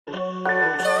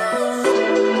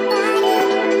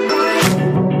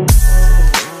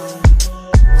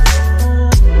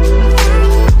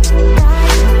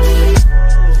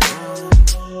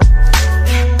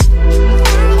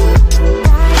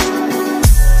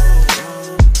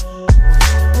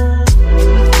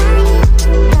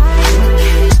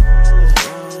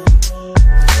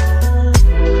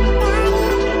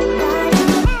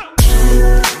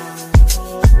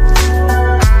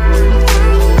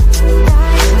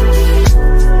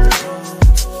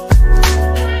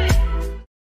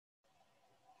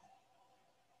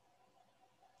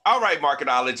All right,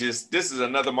 marketologists, this is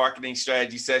another marketing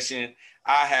strategy session.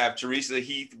 I have Teresa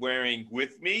Heath Wareing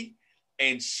with me,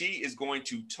 and she is going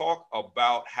to talk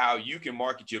about how you can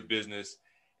market your business.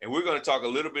 And we're going to talk a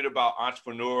little bit about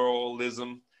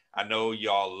entrepreneurialism. I know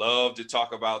y'all love to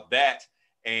talk about that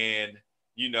and,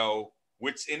 you know,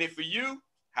 what's in it for you,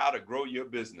 how to grow your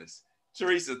business.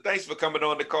 Teresa, thanks for coming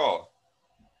on the call.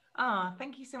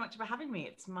 Thank you so much for having me.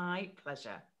 It's my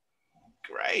pleasure.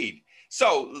 Great.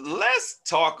 So let's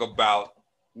talk about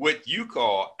what you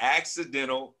call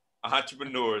accidental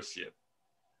entrepreneurship.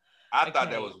 I thought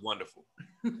that was wonderful.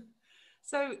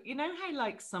 So, you know how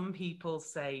like some people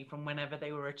say from whenever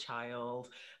they were a child,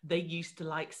 they used to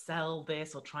like sell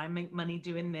this or try and make money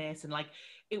doing this. And like,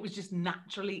 it was just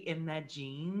naturally in their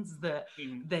genes that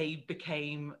they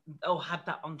became or had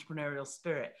that entrepreneurial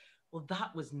spirit. Well,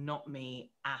 that was not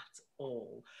me at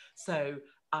all. So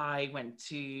I went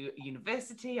to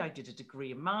university, I did a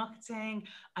degree in marketing.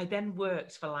 I then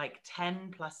worked for like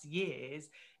 10 plus years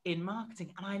in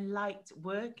marketing, and I liked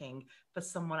working for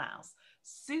someone else.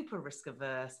 Super risk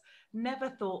averse, never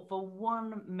thought for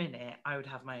 1 minute I would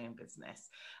have my own business.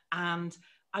 And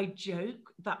I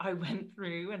joke that I went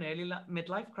through an early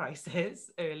midlife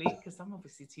crisis early, because I'm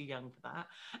obviously too young for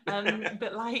that.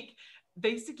 But like,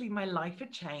 basically my life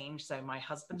had changed. So my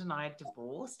husband and I had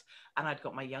divorced, and I'd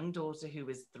got my young daughter who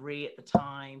was 3 at the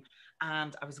time.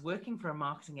 And I was working for a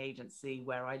marketing agency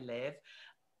where I live,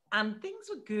 and things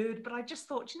were good, but I just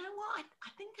thought, you know what? I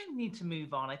think I need to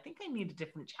move on. I think I need a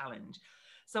different challenge.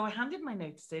 So I handed my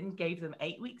notice in, gave them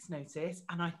 8 weeks notice.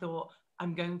 And I thought,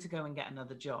 I'm going to go and get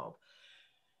another job.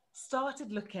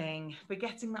 Started looking,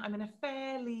 forgetting that I'm in a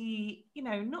fairly, you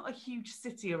know, not a huge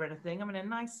city or anything. I'm in a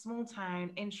nice small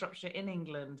town in Shropshire in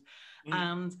England.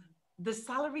 And the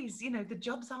salaries, you know, the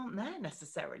jobs aren't there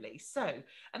necessarily. So,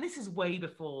 and this is way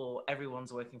before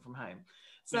everyone's working from home.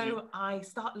 So I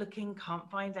start looking, can't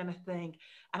find anything.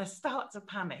 And I start to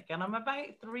panic. And I'm about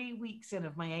 3 weeks in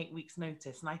of my 8 weeks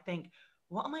notice. And I think,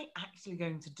 what am I actually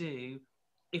going to do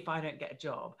if I don't get a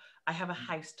job? I have a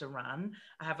house to run.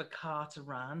 I have a car to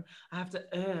run. I have to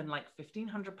earn like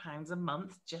 £1,500 a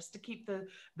month just to keep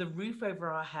the roof over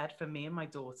our head for me and my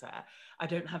daughter. I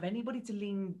don't have anybody to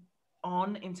lean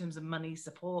on in terms of money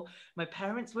support. My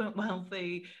parents weren't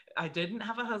wealthy. I didn't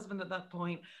have a husband at that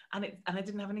point, and I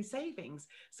didn't have any savings.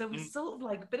 So it was sort of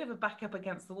like a bit of a back up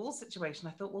against the wall situation.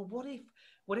 I thought, well,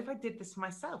 what if I did this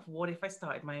myself? What if I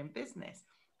started my own business?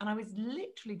 And I was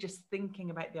literally just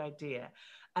thinking about the idea.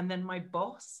 And then my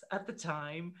boss at the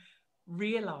time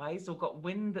realized or got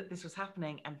wind that this was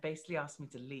happening and basically asked me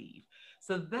to leave.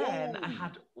 So then I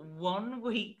had 1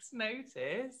 week's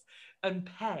notice and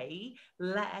pay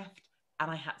left, and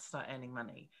I had to start earning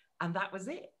money. And that was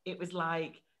it. It was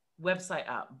like website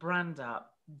up, brand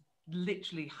up,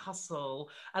 literally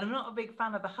hustle. And I'm not a big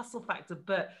fan of the hustle factor,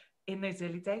 but in those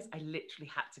early days, I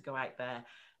literally had to go out there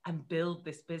and build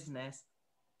this business.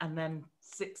 And then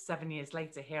 6-7 years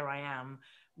later, here I am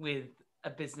with a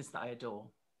business that I adore.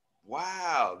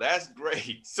 Wow, that's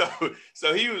great. So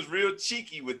he was real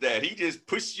cheeky with that. He just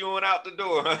pushed you on out the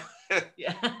door, huh?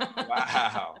 Yeah.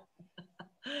 Wow.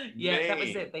 Yeah, Man. That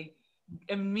was it. They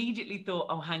immediately thought,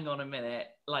 oh, hang on a minute,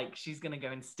 like she's going to go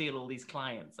and steal all these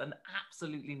clients. And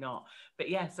absolutely not. But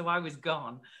yeah, so I was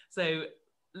gone. So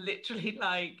literally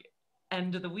like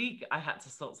end of the week, I had to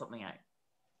sort something out.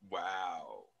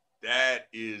 Wow, that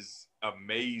is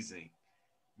amazing.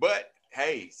 But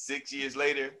hey, 6 years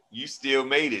later, you still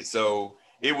made it. So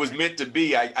it was meant to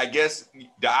be. I guess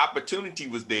the opportunity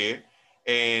was there.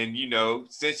 And, you know,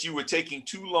 since you were taking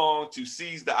too long to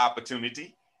seize the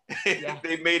opportunity, yeah.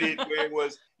 They made it where it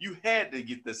was, you had to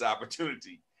get this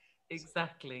opportunity.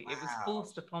 Exactly. Wow. It was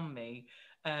forced upon me,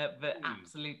 but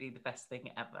absolutely the best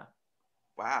thing ever.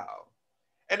 Wow.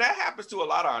 And that happens to a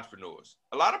lot of entrepreneurs.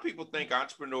 A lot of people think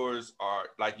entrepreneurs are,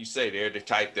 like you say, they're the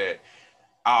type that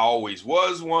I always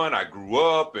was one. I grew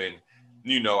up and,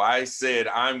 you know, I said,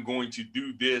 I'm going to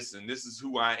do this and this is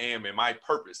who I am and my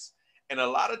purpose. And a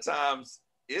lot of times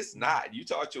it's not. You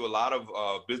talk to a lot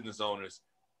of business owners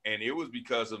and it was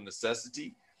because of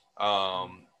necessity.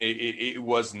 It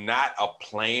was not a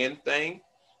planned thing.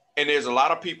 And there's a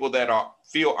lot of people that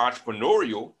feel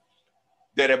entrepreneurial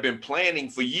that have been planning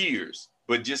for years,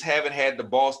 but just haven't had the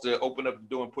boss to open up the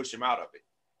door and push them out of it.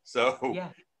 So Yeah,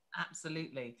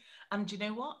 absolutely. And do you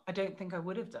know what? I don't think I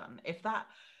would have done if that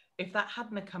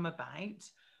hadn't have come about.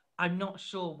 I'm not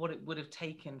sure what it would have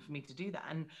taken for me to do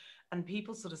that. And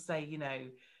people sort of say, you know,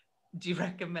 do you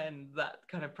recommend that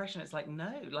kind of pressure? And it's like,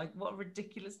 no, like what a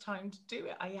ridiculous time to do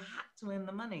it. I had to earn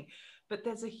the money. But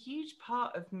there's a huge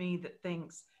part of me that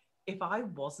thinks if I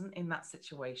wasn't in that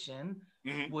situation,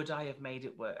 mhm. would I have made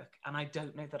it work? And I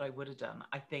don't know that I would have done.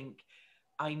 I think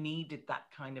I needed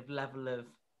that kind of level of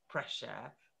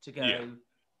pressure to Yeah. go,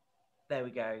 there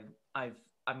we go.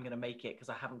 I'm going to make it because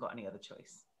I haven't got any other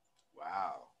choice.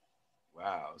 Wow.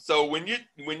 Wow. So when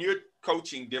you're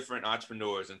coaching different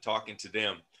entrepreneurs and talking to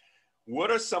them,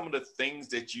 what are some of the things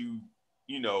that you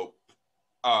know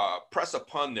press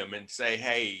upon them and say,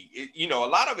 hey, a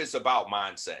lot of it's about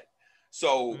mindset.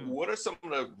 So Mm. what are some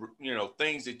of the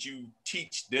things that you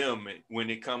teach them when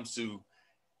it comes to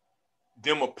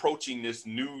them approaching this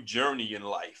new journey in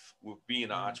life with being an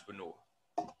Mm. entrepreneur?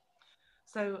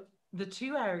 So the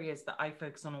two areas that I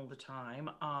focus on all the time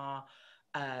are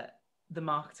uh, the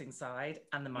marketing side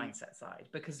and the Mhm. mindset side,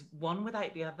 because one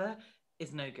without the other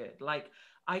is no good. Like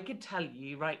I could tell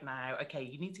you right now, okay,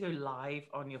 you need to go live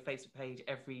on your Facebook page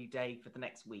every day for the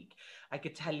next week. I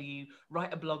could tell you,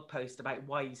 write a blog post about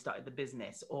why you started the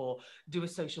business, or do a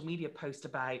social media post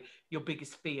about your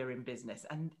biggest fear in business.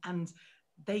 And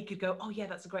they could go, oh yeah,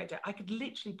 that's a great idea. I could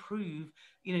literally prove,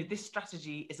 you know, this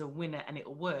strategy is a winner and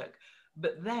it'll work.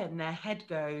 But then their head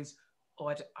goes, oh,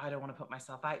 I don't want to put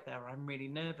myself out there. I'm really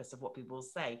nervous of what people will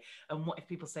say. And what if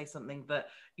people say something that,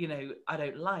 you know, I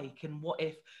don't like? And what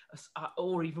if,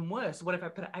 or even worse, what if I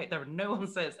put it out there and no one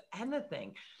says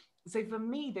anything? So for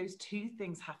me, those two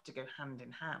things have to go hand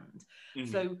in hand.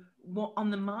 Mhm. So what on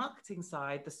the marketing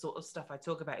side, the sort of stuff I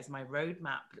talk about is my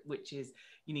roadmap, which is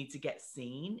you need to get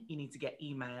seen, you need to get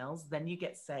emails, then you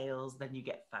get sales, then you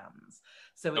get fans.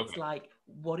 So it's Okay. like,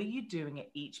 what are you doing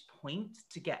at each point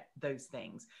to get those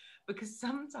things? Because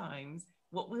sometimes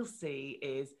what we'll see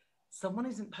is someone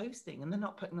isn't posting and they're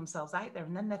not putting themselves out there.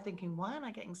 And then they're thinking, why aren't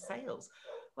I getting sales?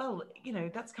 Well, you know,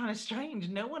 that's kind of strange.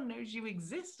 No one knows you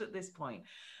exist at this point.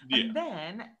 Yeah. And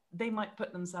then they might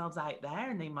put themselves out there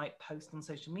and they might post on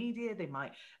social media. They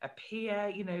might appear,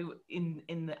 you know,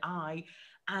 in the eye.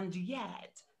 And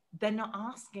yet they're not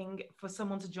asking for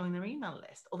someone to join their email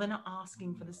list, or they're not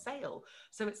asking for the sale.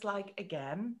 So it's like,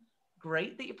 again,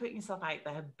 great that you're putting yourself out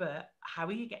there, but how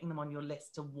are you getting them on your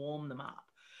list to warm them up?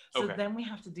 So Okay. then we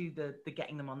have to do the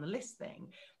getting them on the list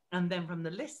thing. And then from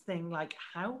the list thing, like,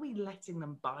 how are we letting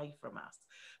them buy from us?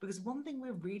 Because one thing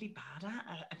we're really bad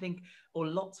at, I think, or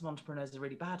lots of entrepreneurs are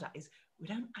really bad at, is we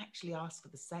don't actually ask for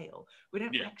the sale. We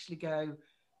don't Yeah. actually go,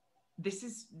 this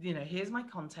is, you know, here's my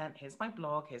content, here's my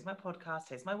blog, here's my podcast,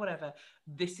 here's my whatever.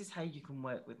 This is how you can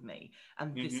work with me.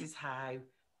 And this Hmm. is how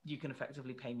you can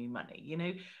effectively pay me money. You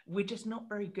know, we're just not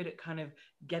very good at kind of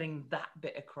getting that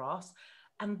bit across.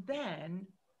 And then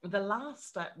the last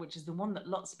step, which is the one that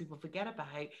lots of people forget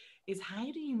about, is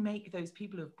how do you make those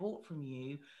people who've bought from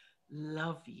you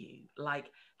love you?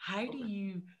 Like, how do Okay.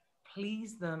 you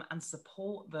please them and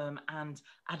support them and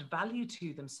add value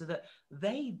to them so that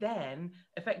they then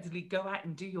effectively go out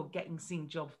and do your getting seen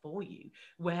job for you,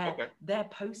 where Okay. they're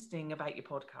posting about your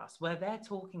podcast, where they're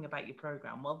talking about your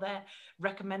program, while they're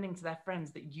recommending to their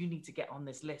friends that you need to get on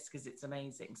this list because it's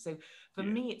amazing. So for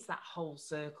Yeah. me, it's that whole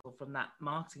circle from that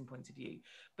marketing point of view.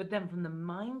 But then from the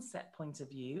mindset point of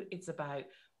view, it's about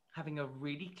having a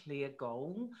really clear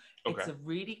goal. Okay. It's a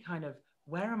really kind of,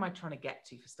 where am I trying to get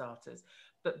to, for starters,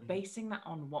 but Mhm. basing that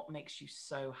on what makes you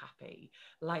so happy.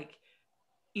 Like,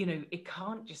 you know, it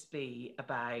can't just be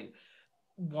about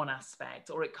one aspect,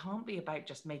 or it can't be about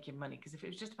just making money, because if it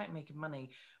was just about making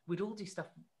money, we'd all do stuff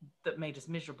that made us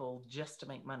miserable just to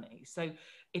make money. So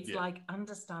it's Yeah. like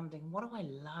understanding, what do I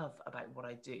love about what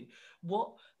I do,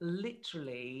 what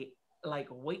literally like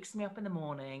wakes me up in the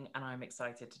morning and I'm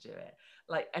excited to do it.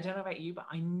 Like, I don't know about you, but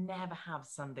I never have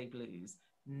Sunday blues.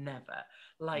 Never.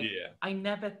 Like, Yeah. I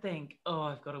never think, oh,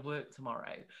 I've got to work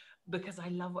tomorrow, because I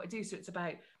love what I do. So it's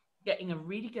about getting a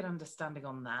really good understanding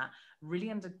on that,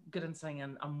 really good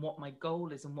understanding on what my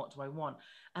goal is and what do I want.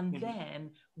 And Mhm.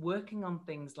 then working on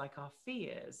things like our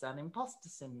fears and imposter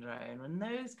syndrome and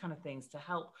those kind of things to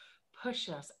help push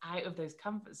us out of those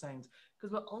comfort zones,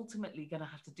 because we're ultimately going to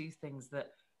have to do things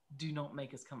that do not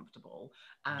make us comfortable,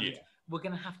 and Yeah. we're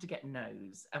going to have to get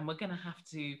no's, and we're going to have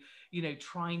to, you know,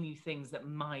 try new things that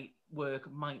might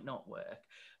work, might not work.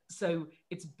 So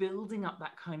it's building up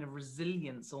that kind of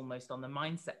resilience almost on the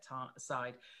mindset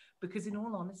side, because in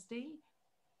all honesty,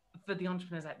 for the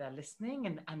entrepreneurs out there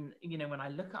listening, and you know, when I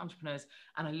look at entrepreneurs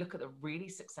and I look at the really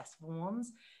successful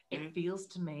ones, it feels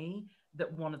to me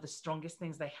that one of the strongest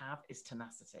things they have is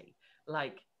tenacity.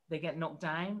 Like, they get knocked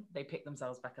down, they pick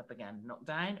themselves back up again, knocked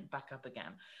down, back up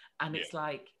again. And it's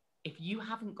like, if you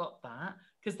haven't got that,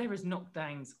 because there is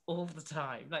knockdowns all the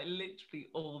time, like literally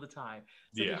all the time.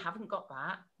 So if you haven't got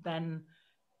that, then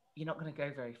you're not going to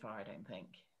go very far, I don't think.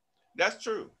 That's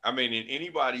true. I mean, in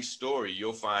anybody's story,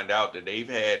 you'll find out that they've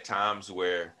had times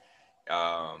where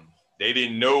they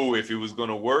didn't know if it was going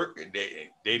to work. They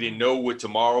didn't know what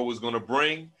tomorrow was going to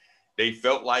bring. They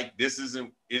felt like this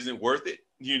isn't worth it,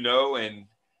 you know, and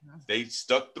they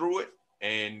stuck through it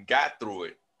and got through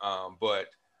it. But,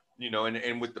 you know,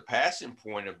 and with the passion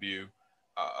point of view,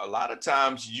 a lot of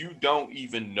times you don't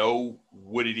even know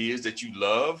what it is that you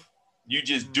love. You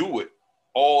just do it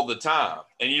all the time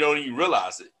and you don't even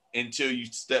realize it until you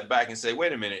step back and say,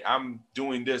 wait a minute, I'm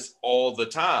doing this all the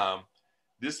time.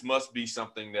 This must be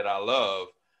something that I love.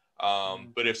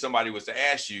 But if somebody was to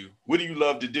ask you, what do you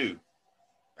love to do?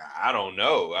 I don't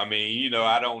know. I mean, you know,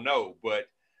 I don't know. But,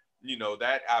 you know,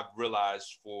 that I've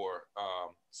realized for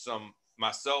some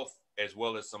myself as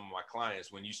well as some of my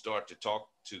clients, when you start to talk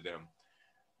to them,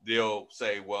 they'll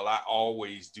say, well, I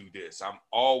always do this. I'm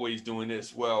always doing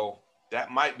this. Well,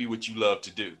 that might be what you love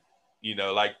to do. You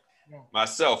know, like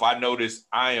myself, I notice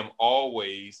I am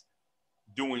always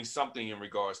doing something in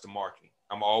regards to marketing.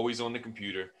 I'm always on the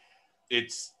computer.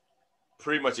 It's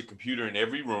pretty much a computer in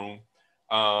every room.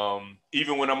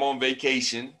 Even when I'm on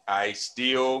vacation, I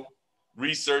still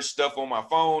research stuff on my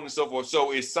phone and so forth.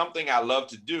 So it's something I love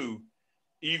to do,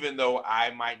 even though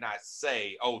I might not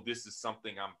say, oh, this is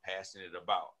something I'm passionate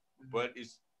about, but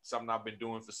it's something I've been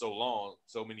doing for so long,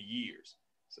 so many years.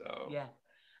 So, yeah.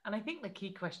 And I think the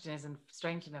key question is, and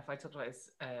strange enough, I talked about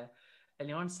this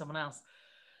earlier on to someone else.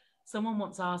 Someone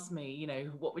once asked me, you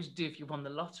know, what would you do if you won the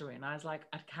lottery? And I was like,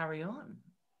 I'd carry on,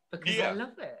 because I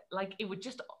love it. Like, it would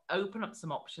just open up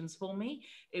some options for me.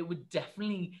 It would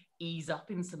definitely ease up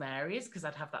in some areas, because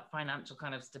I'd have that financial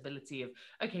kind of stability of,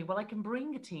 okay, well, I can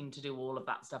bring a team to do all of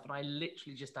that stuff, and I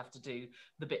literally just have to do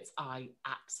the bits I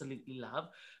absolutely love.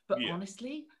 But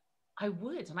honestly, I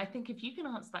would. And I think if you can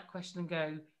answer that question and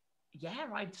go, yeah,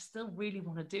 I still really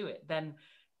want to do it, then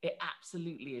it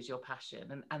absolutely is your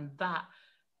passion. And that,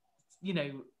 you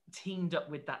know, teamed up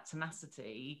with that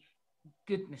tenacity,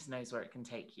 goodness knows where it can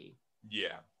take you.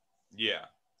 Yeah.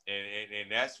 And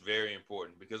that's very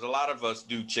important, because a lot of us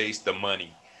do chase the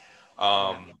money.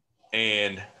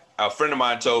 And a friend of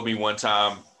mine told me one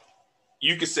time,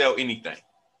 you can sell anything.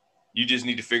 You just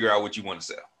need to figure out what you want to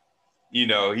sell. You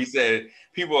know, he said,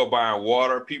 people are buying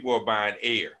water, people are buying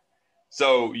air.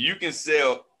 So you can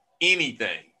sell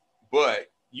anything,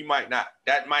 but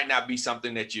that might not be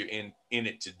something that you're in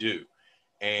it to do.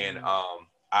 And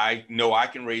I know I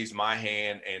can raise my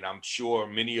hand, and I'm sure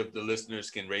many of the listeners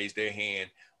can raise their hand.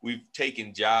 We've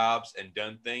taken jobs and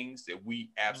done things that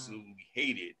we absolutely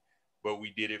hated, but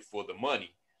we did it for the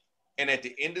money. And at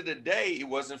the end of the day, it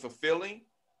wasn't fulfilling.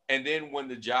 And then when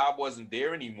the job wasn't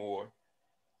there anymore,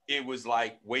 it was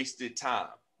like wasted time,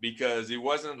 because it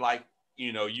wasn't like,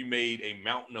 you know, you made a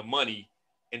mountain of money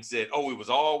and said, oh, it was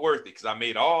all worth it because I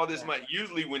made all this money.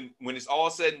 Usually when it's all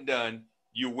said and done,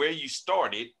 you're where you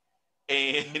started,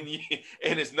 and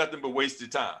and it's nothing but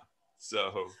wasted time.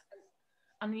 So,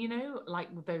 and you know, like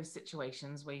those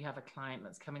situations where you have a client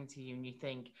that's coming to you and you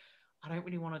think, I don't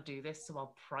really want to do this, so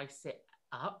I'll price it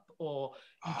up, or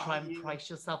you try and price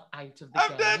yourself out of the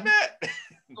game. I've done that.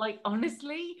 Like,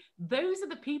 honestly, those are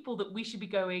the people that we should be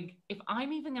going, if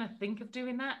I'm even going to think of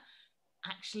doing that,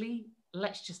 actually,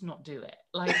 let's just not do it.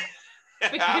 Like,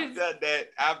 I've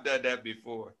done that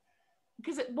before.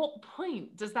 Because at what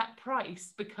point does that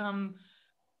price become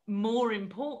more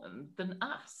important than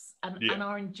us and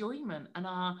our enjoyment and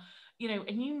our, you know,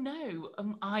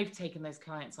 and I've taken those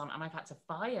clients on, and I've had to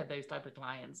fire those type of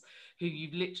clients who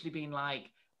you've literally been like,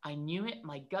 I knew it.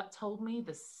 My gut told me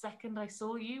the second I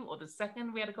saw you, or the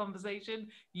second we had a conversation,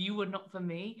 you were not for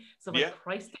me. So I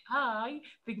priced it high,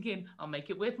 thinking I'll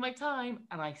make it worth my time,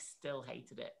 and I still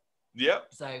hated it.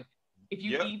 So if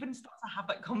you even start to have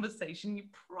that conversation, you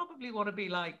probably want to be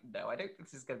like, no, I don't think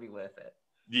this is going to be worth it.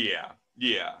 Yeah.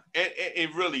 And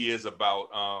it really is about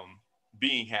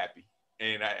being happy.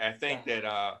 And I think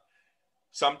that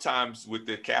sometimes with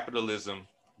the capitalism,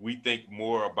 we think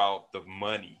more about the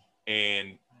money.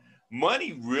 And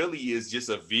money really is just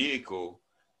a vehicle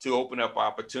to open up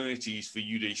opportunities for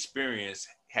you to experience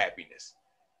happiness.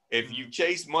 If you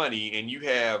chase money and you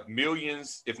have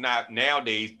millions, if not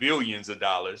nowadays, billions of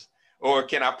dollars, or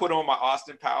can I put on my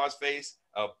Austin Powers face,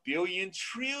 $1 billion, $1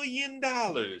 trillion,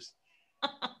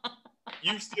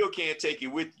 you still can't take it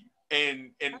with you.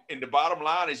 And the bottom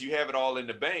line is you have it all in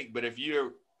the bank. But if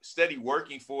you're steady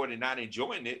working for it and not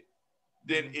enjoying it,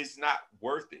 then it's not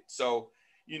worth it. So,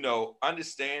 you know,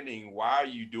 understanding why are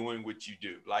you doing what you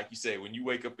do? Like you say, when you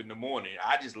wake up in the morning,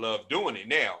 I just love doing it.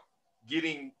 Now,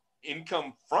 getting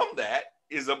income from that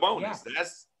is a bonus. Yeah,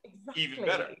 That's exactly, even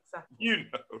better. exactly. You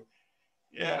know,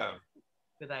 yeah.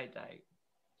 Without doubt.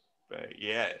 But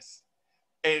yes.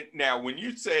 And now, when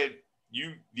you said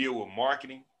you deal with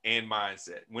marketing and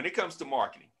mindset, when it comes to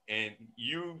marketing, and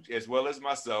you, as well as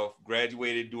myself,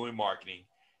 graduated doing marketing,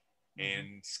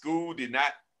 and school did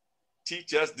not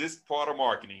teach us this part of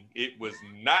marketing. It was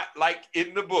not like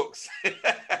in the books.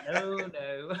 No,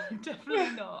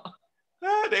 definitely not.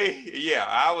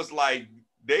 I was like,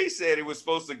 they said it was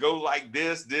supposed to go like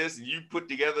this, and you put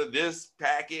together this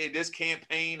packet, this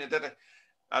campaign, and that.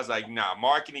 I was like, nah,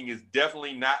 marketing is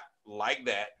definitely not like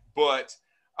that. But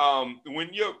when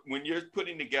you're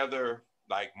putting together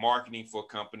like marketing for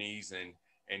companies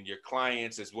and your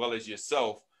clients as well as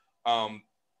yourself,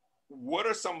 what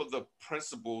are some of the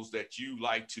principles that you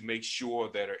like to make sure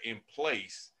that are in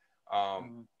place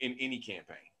in any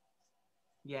campaign?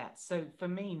 Yeah. So for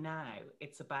me now,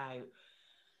 it's about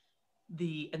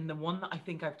the one that I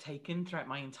think I've taken throughout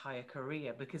my entire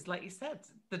career, because like you said,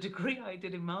 the degree I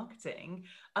did in marketing,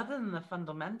 other than the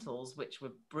fundamentals, which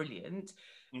were brilliant,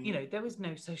 you know, there was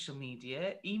no social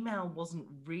media. Email wasn't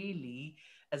really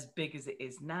as big as it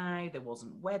is now. There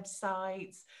wasn't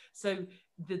websites. So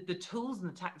the tools and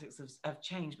the tactics have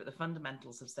changed, but the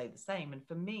fundamentals have stayed the same. And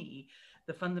for me,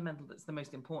 the fundamental that's the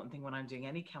most important thing when I'm doing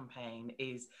any campaign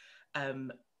is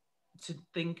to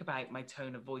think about my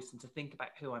tone of voice and to think about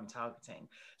who I'm targeting.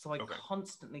 So I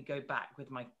constantly go back with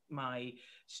my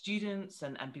students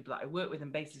and people that I work with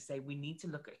and basically say, we need to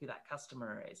look at who that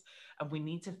customer is. And we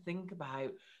need to think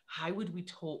about how would we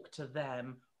talk to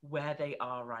them where they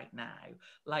are right now?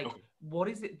 Like, what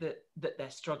is it that they're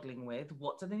struggling with?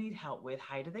 What do they need help with?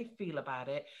 How do they feel about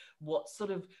it? What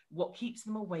keeps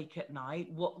them awake at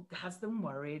night? What has them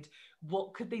worried?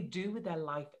 What could they do with their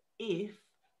life if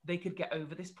they could get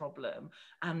over this problem,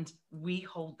 and we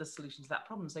hold the solution to that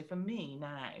problem? So for me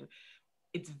now,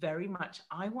 it's very much,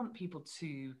 I want people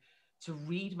to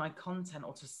read my content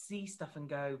or to see stuff and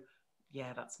go,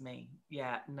 yeah, that's me.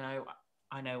 Yeah, no,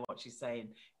 I know what she's saying.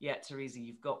 Yeah, Teresa,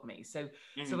 you've got me. So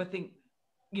I think,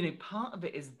 you know, part of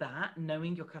it is that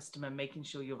knowing your customer, making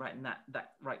sure you're writing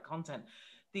that right content.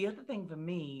 The other thing for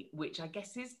me, which I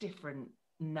guess is different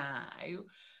now,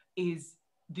 is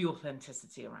the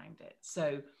authenticity around it.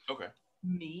 So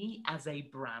me as a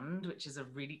brand, which is a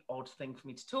really odd thing for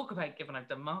me to talk about given I've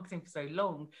done marketing for so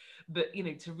long, but you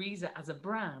know, Teresa as a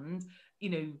brand, you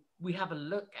know, we have a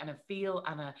look and a feel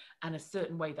and a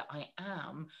certain way that I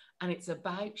am, and it's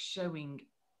about showing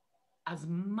as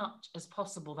much as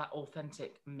possible that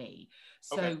authentic me.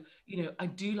 So you know, I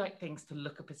do like things to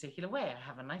look a particular way. I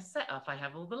have a nice setup, I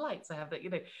have all the lights, I have that,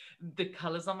 you know, the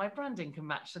colors on my branding can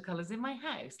match the colors in my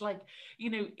house. Like,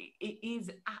 you know, it is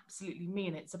absolutely me,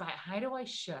 and it's about how do I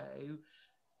show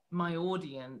my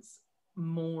audience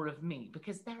more of me,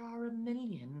 because there are a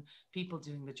million people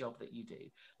doing the job that you do,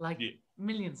 like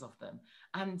millions of them.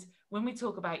 And when we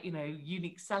talk about, you know,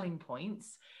 unique selling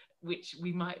points, which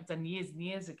we might have done years and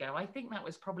years ago, I think that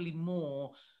was probably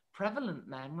more prevalent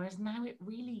then, whereas now it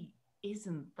really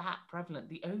isn't that prevalent.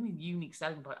 The only unique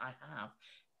selling point I have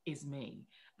is me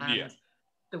and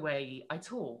the way I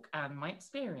talk and my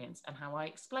experience and how I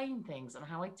explain things and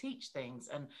how I teach things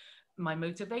and my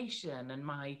motivation and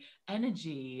my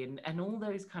energy and all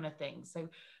those kind of things. So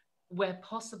where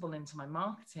possible into my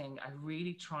marketing, I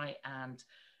really try and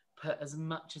put as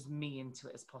much as me into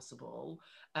it as possible,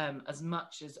 as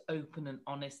much as open and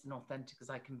honest and authentic as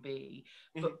I can be,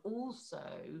 but also,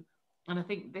 and I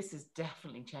think this has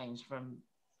definitely changed from,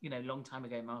 you know, long time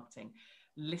ago marketing,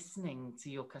 listening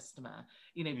to your customer,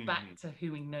 you know, back to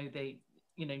who we know they,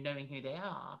 you know, knowing who they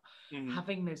are,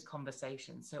 having those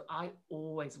conversations. So I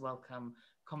always welcome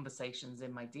conversations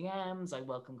in my DMs. I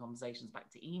welcome conversations back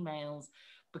to emails,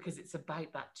 because it's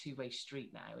about that two-way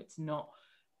street now. It's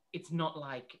not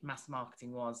like mass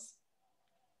marketing was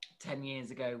 10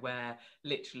 years ago, where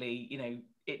literally, you know,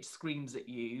 it screams at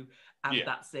you and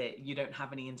that's it. You don't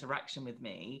have any interaction with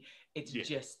me. It's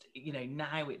just, you know,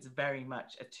 now it's very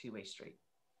much a two-way street.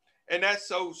 And that's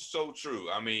so true.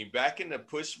 I mean, back in the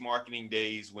push marketing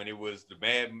days when it was the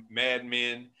mad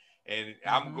men and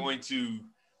I'm going to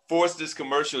force this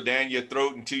commercial down your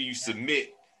throat until you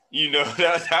submit.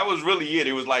 That was really it.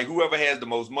 It was like whoever has the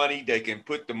most money, they can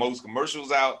put the most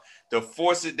commercials out to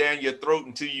force it down your throat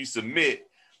until you submit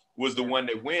was the one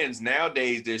that wins.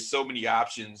 Nowadays, there's so many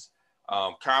options.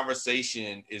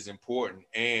 Conversation is important,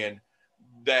 and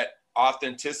that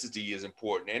authenticity is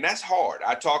important, and that's hard.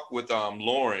 I talked with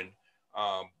Lauren.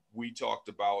 We talked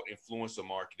about influencer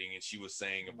marketing, and she was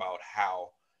saying about how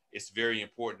it's very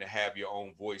important to have your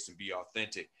own voice and be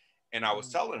authentic. And I was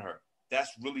telling her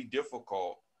that's really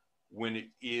difficult when it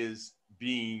is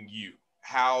being you,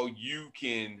 how you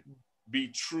can be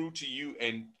true to you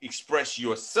and express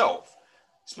yourself,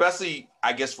 especially,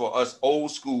 I guess, for us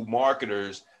old school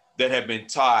marketers that have been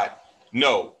taught,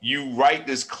 no, you write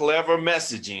this clever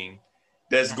messaging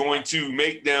that's going to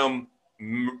make them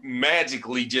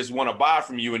magically just want to buy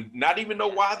from you and not even know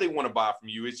why they want to buy from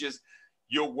you. It's just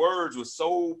your words were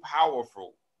so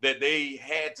powerful that they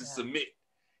had to submit.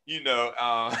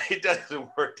 It doesn't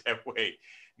work that way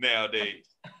nowadays.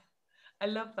 I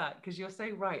love that because you're so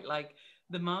right. Like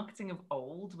the marketing of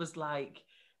old was like,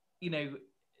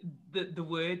 the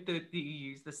word that you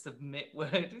use, the submit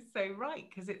word, is so right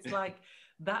because it's like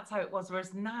that's how it was.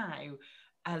 Whereas now,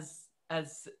 as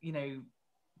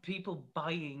people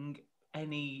buying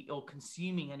any or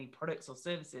consuming any products or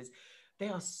services, they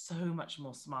are so much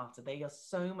more smarter. They are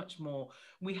so much more,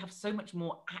 we have so much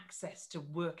more access to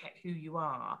work out who you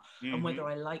are and whether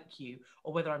I like you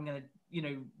or whether I'm going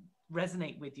to,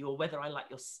 resonate with you or whether I like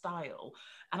your style.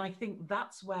 And I think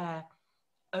that's where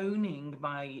owning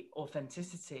my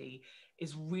authenticity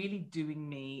is really doing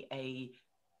me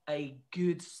a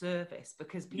good service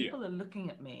because people are looking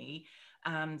at me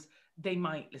and they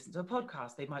might listen to a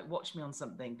podcast, they might watch me on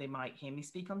something, they might hear me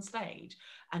speak on stage,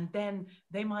 and then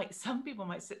some people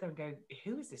might sit there and go,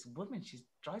 who is this woman? She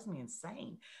drives me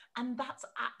insane. And that's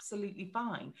absolutely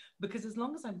fine because as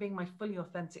long as I'm being my fully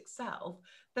authentic self,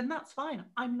 then that's fine.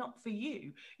 I'm not for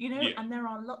you, and there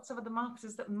are lots of other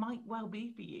marketers that might well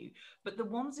be for you. But the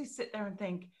ones who sit there and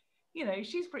think,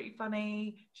 she's pretty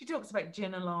funny. She talks about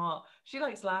gin a lot. She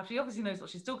likes to laugh. She obviously knows what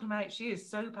she's talking about. She is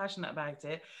so passionate about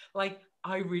it. Like,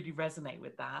 I really resonate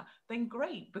with that. Then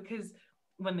great, because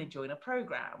when they join a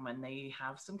program, when they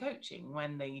have some coaching,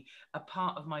 when they are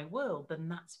part of my world, then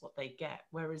that's what they get.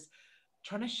 Whereas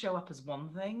trying to show up as one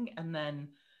thing and then,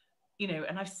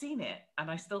 and I've seen it and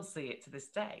I still see it to this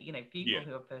day, people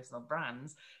who are personal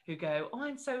brands who go, oh,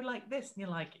 I'm so like this. And you're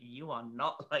like, you are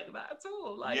not like that at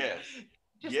all. Like,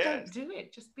 just don't do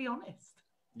it. Just be honest.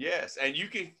 Yes. And you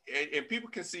can, and people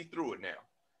can see through it now.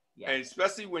 Yeah. And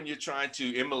especially when you're trying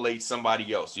to emulate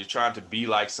somebody else, you're trying to be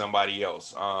like somebody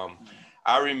else.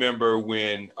 I remember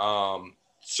when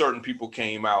certain people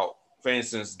came out, for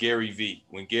instance, Gary Vee,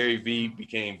 when Gary Vee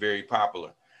became very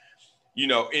popular,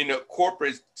 in a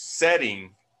corporate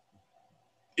setting,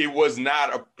 it was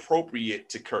not appropriate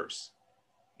to curse.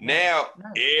 Now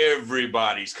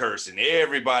everybody's cursing.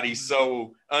 Everybody's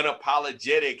so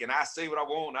unapologetic. And I say what I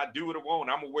want. I do what I want.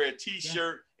 I'm going to wear a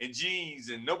t-shirt and jeans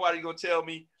and nobody's going to tell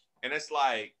me. And it's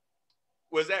like,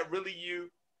 was that really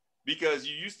you? Because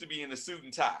you used to be in a suit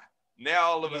and tie. Now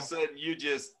all of a sudden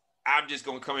I'm just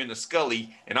going to come in a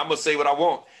Scully and I'm going to say what I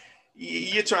want.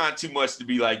 You're trying too much to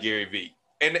be like Gary Vee.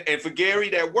 And for Gary,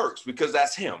 that works because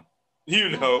that's him,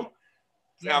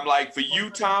 I'm like, for you,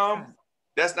 Tom,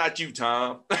 that's not you,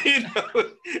 Tom.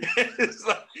 It's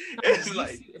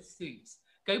like suits.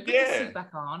 Go put the suit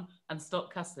back on and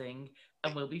stop cussing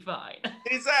and we'll be fine.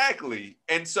 Exactly.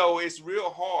 And so it's real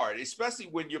hard, especially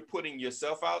when you're putting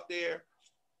yourself out there.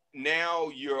 Now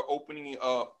you're opening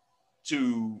up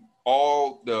to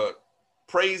all the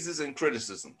praises and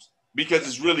criticisms because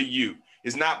it's really you.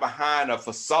 It's not behind a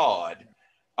facade.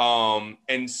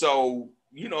 And so,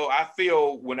 I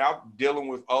feel when I'm dealing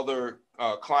with other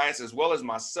clients as well as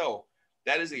myself,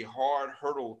 that is a hard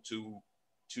hurdle to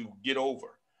get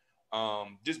over.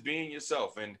 Just being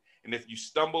yourself. And if you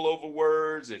stumble over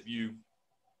words, if you,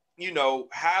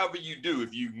 however you do,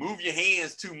 if you move your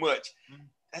hands too much,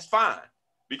 that's fine.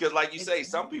 Because like you say,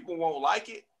 some people won't like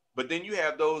it, but then you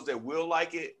have those that will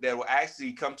like it, that will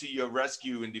actually come to your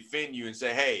rescue and defend you and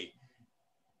say, hey,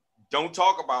 don't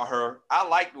talk about her. I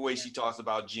like the way she talks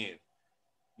about Jen.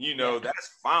 That's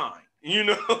fine. And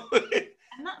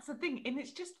that's the thing. And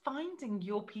it's just finding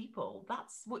your people.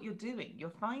 That's what you're doing. You're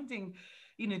finding,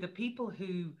 the people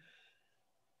who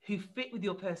fit with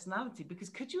your personality. Because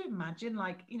could you imagine,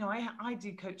 I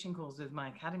do coaching calls with my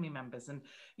academy members and,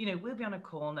 we'll be on a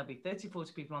call and there'll be 30,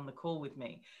 40 people on the call with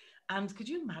me. And could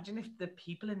you imagine if the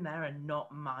people in there are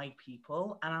not my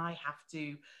people and I have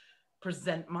to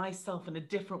present myself in a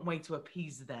different way to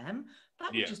appease them?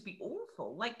 That would just be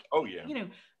awful.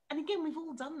 And again, we've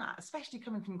all done that, especially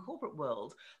coming from the corporate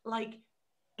world. Like,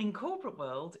 in corporate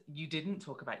world, you didn't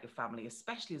talk about your family,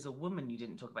 especially as a woman. You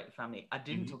didn't talk about your family. I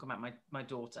didn't talk about my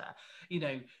daughter.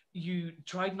 You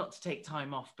tried not to take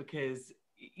time off because,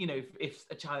 if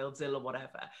a child's ill or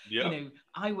whatever. Yep.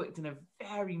 I worked in a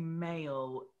very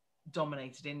male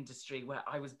dominated industry where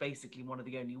I was basically one of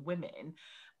the only women,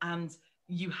 and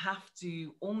you have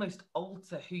to almost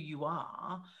alter who you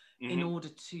are in order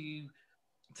to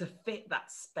fit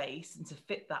that space and to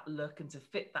fit that look and to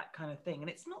fit that kind of thing. And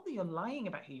it's not that you're lying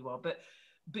about who you are, but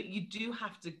you do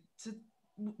have to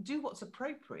do what's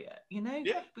appropriate,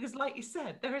 Yeah. because like you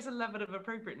said, there is a level of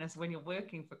appropriateness when you're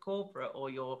working for corporate, or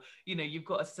you've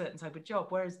got a certain type of job.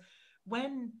 Whereas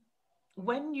when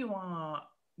you are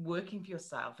working for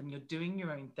yourself and you're doing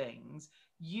your own things,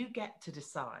 you get to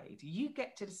decide.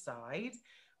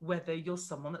 Whether you're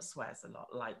someone that swears a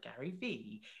lot, like Gary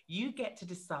Vee. You get to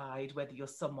decide whether you're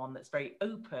someone that's very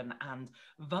open and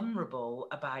vulnerable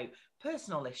about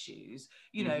personal issues,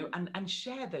 and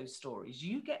share those stories.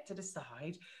 You get to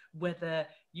decide whether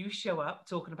you show up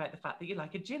talking about the fact that you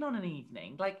like a gin on an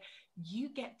evening. Like, you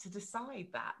get to decide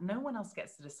that. No one else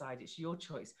gets to decide. It's your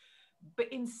choice.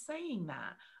 But in saying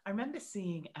that, I remember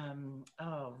seeing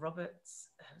Robert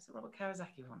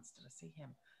Kawasaki once. Did I see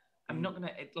him? I'm not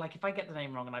gonna, like, if I get the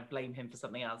name wrong and I blame him for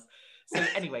something else. So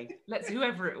anyway,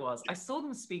 whoever it was, I saw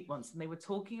them speak once, and they were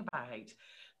talking about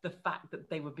the fact that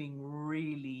they were being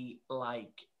really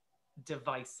like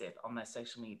divisive on their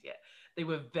social media. They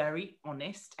were very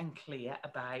honest and clear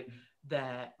about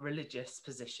their religious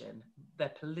position, their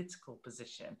political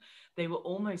position. They were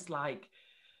almost like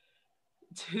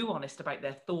too honest about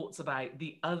their thoughts about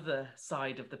the other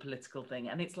side of the political thing.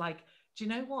 And it's like, do you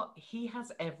know what? He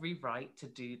has every right to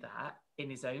do that in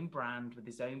his own brand, with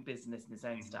his own business and his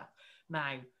own stuff.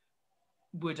 Now,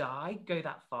 would I go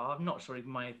that far? I'm not sure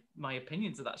even my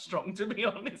opinions are that strong, to be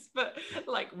honest. But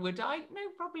like, would I? No,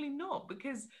 probably not,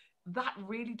 because that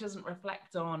really doesn't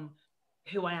reflect on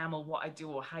who I am or what I do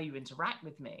or how you interact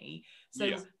with me. So,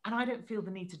 and I don't feel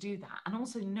the need to do that. And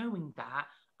also knowing that,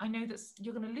 I know that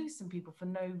you're going to lose some people for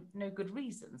no good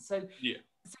reason. So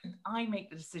I make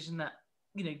the decision that,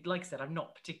 like I said, I'm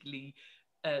not particularly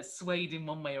swayed in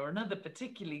one way or another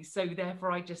particularly. So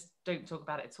therefore, I just don't talk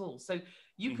about it at all. So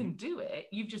you can do it.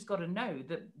 You've just got to know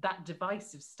that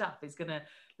divisive stuff is going to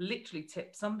literally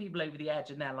tip some people over the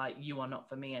edge, and they're like, you are not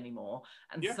for me anymore.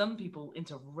 And some people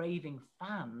into raving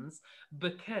fans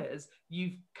because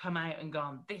you've come out and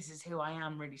gone, this is who I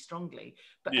am really strongly.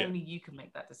 But only you can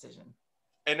make that decision.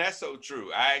 And that's so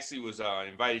true. I actually was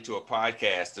invited to a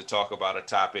podcast to talk about a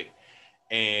topic,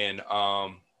 and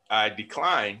I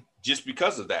declined just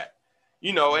because of that.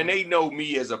 And they know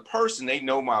me as a person, they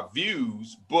know my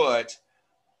views, but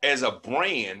as a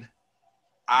brand,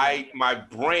 my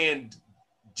brand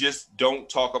just don't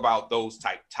talk about those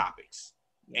type topics.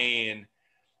 And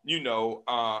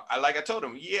like I told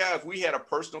them, if we had a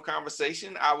personal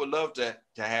conversation, I would love to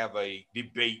have a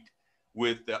debate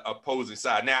with the opposing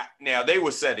side. Now they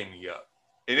were setting me up,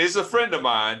 and it's a friend of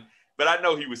mine, but I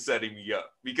know he was setting me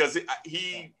up because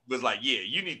he was like,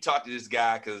 you need to talk to this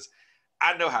guy because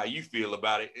I know how you feel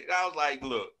about it. And I was like,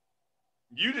 look,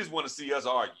 you just want to see us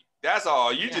argue. That's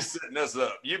all. You're just setting us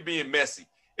up. You're being messy.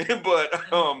 But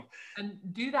and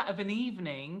do that of an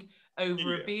evening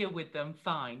over a beer with them,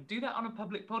 fine. Do that on a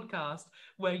public podcast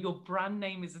where your brand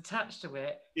name is attached to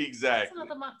it. Exactly.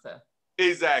 That's another matter.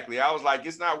 Exactly. I was like,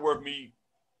 it's not worth me,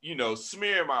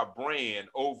 smearing my brand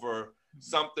over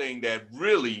something that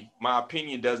really, my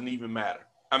opinion, doesn't even matter.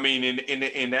 I mean,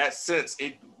 in that sense,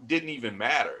 it didn't even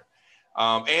matter.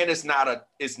 And it's not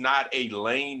a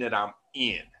lane that I'm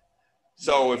in.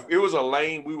 So if it was a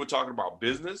lane we were talking about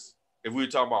business, if we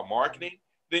were talking about marketing,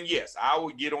 then yes, I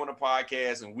would get on a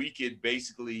podcast and we could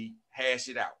basically hash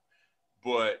it out.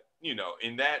 But,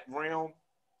 in that realm,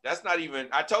 that's not even,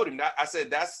 I told him that, I said,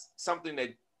 that's something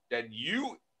that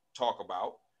you talk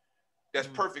about that's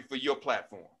perfect for your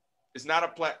platform. It's not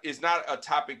a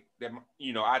topic that,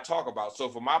 I talk about. So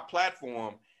for my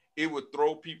platform, it would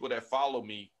throw people that follow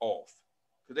me off.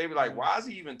 Because they be like, why is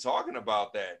he even talking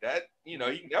about that? That, he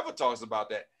never talks about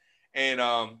that. And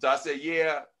so I said,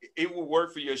 it will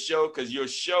work for your show because your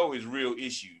show is real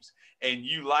issues. And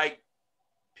you like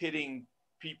pitting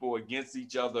people against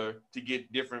each other to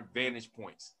get different vantage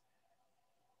points.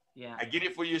 Yeah. I get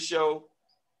it for your show.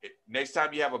 Next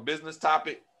time you have a business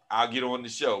topic, I'll get on the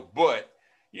show. But,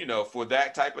 for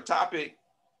that type of topic,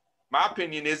 my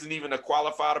opinion isn't even a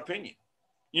qualified opinion.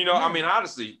 I mean,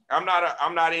 honestly, I'm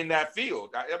not in that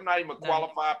field. I'm not even a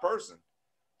qualified person.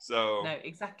 So no,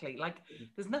 exactly. Like,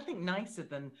 there's nothing nicer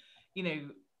than,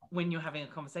 when you're having a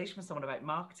conversation with someone about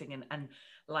marketing and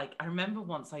Like, I remember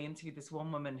once I interviewed this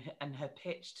one woman and her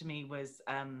pitch to me was,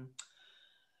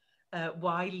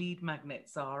 why lead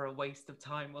magnets are a waste of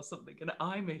time or something. And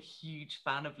I'm a huge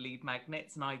fan of lead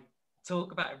magnets, and I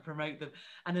talk about and promote them.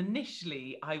 And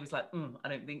initially I was like, I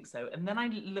don't think so. And then I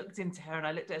looked into her and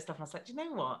I looked at her stuff and I was like, do you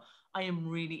know what? I am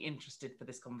really interested for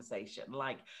this conversation.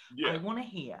 Like, I Yeah. want to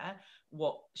hear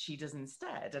what she does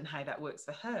instead and how that works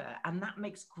for her. And that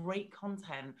makes great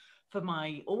content for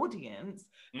my audience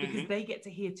because Mm-hmm. they get to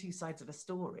hear two sides of a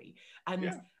story. And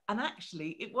Yeah. and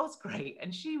actually it was great,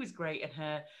 and she was great, and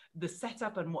her the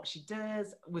setup and what she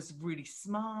does was really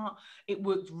smart. It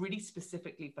worked really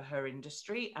specifically for her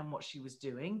industry and what she was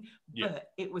doing, Yeah.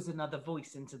 but it was another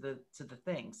voice into the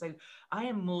thing. So I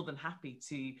am more than happy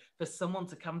to for someone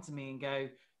to come to me and go,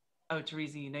 oh,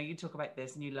 Teresa, you know, you talk about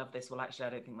this and you love this. Well, actually, I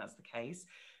don't think that's the case.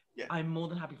 Yeah. I'm more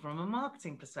than happy from a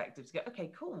marketing perspective to go,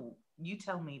 okay, cool. You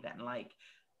tell me then, like,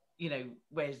 you know,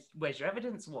 where's your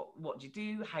evidence? What do you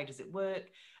do? How does it work?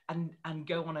 And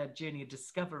go on a journey of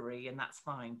discovery, and that's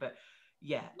fine. But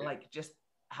yeah, Yeah. like just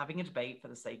having a debate for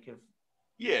the sake of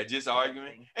Yeah, just arguing.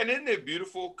 debating. And isn't it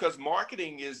beautiful? Because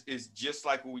marketing is just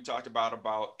like what we talked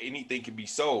about anything can be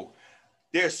sold.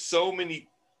 There's so many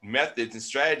methods and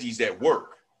strategies that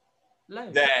work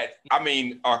Loads. that, I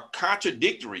mean, are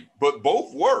contradictory, but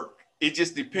both work. It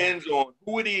just Yeah. depends on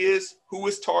who it is, who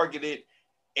is targeted,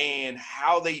 and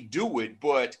how they do it.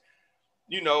 But,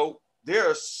 you know, there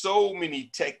are so many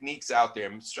techniques out there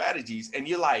and strategies. And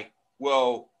you're like,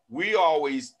 well, we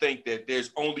always think that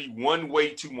there's only one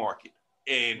way to market.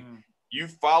 And Mm. you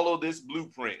follow this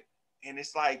blueprint. And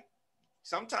it's like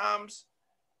sometimes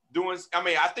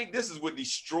I think this is what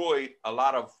destroyed a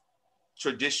lot of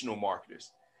traditional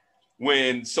marketers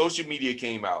when social media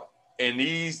came out and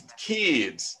these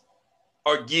kids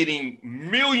are getting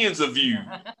millions of views,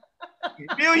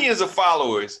 millions of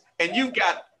followers, and you've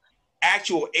got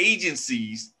actual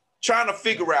agencies trying to Yeah.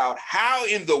 figure out how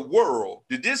in the world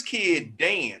did this kid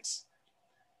dance,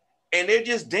 and they're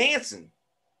just dancing,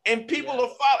 and people Yeah.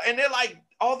 are following, and they're like,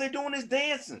 all they're doing is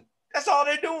dancing. That's all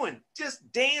they're doing,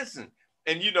 just dancing.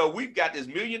 And you know, we've got this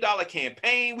 $1 million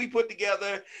campaign we put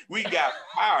together. We got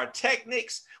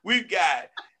pyrotechnics. We've got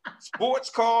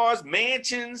sports cars,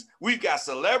 mansions. We've got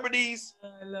celebrities,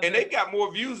 I love and they've it. got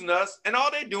more views than us. And all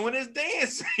they're doing is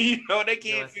dancing. You know, they You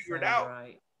can't are figure so it out.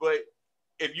 right. But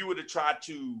if you were to try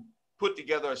to put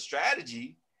together a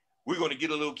strategy, we're going to get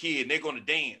a little kid and they're going to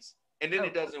dance, and then Oh,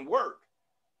 it doesn't work.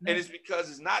 And no. it's because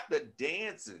it's not the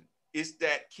dancing; it's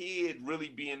that kid really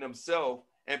being themselves,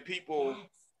 and people Yes.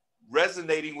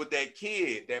 resonating with that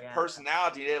kid, that Yeah.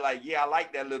 personality. They're like, yeah, I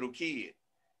like that little kid,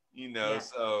 you know. Yeah.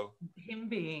 So Him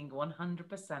being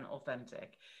 100%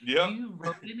 authentic. yep, You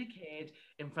rolling a kid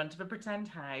in front of a pretend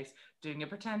house, doing a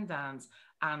pretend dance,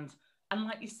 and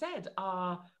like you said,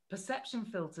 our perception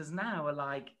filters now are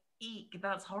like, eek,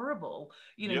 that's horrible.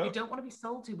 You know, we yep, don't want to be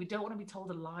sold to, we don't want to be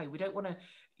told a lie. We don't want to,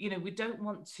 you know, we don't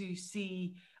want to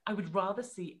see, I would rather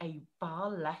see a far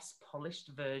less polished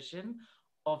version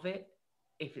of it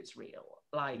if it's real.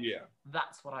 Like, yeah,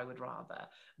 that's what I would rather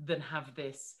than have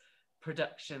this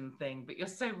production thing. But you're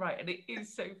so right, and it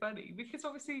is so funny because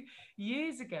obviously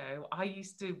years ago I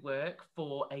used to work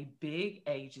for a big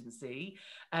agency,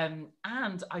 and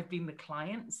I've been the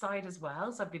client side as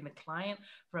well. So I've been the client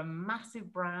for a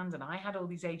massive brand, and I had all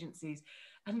these agencies,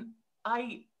 and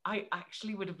I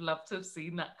actually would have loved to have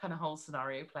seen that kind of whole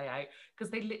scenario play out,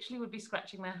 because they literally would be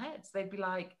scratching their heads. They'd be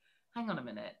like, hang on a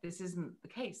minute, this isn't the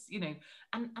case, you know.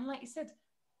 And like you said,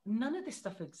 none of this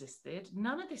stuff existed,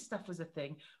 none of this stuff was a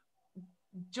thing.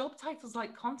 Job titles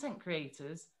like content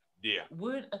creators yeah,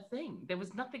 weren't a thing. There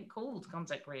was nothing called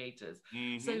content creators.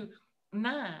 mm-hmm. So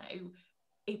now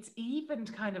it's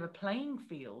evened kind of a playing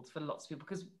field for lots of people,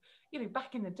 because, you know,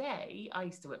 back in the day, I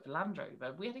used to work for Land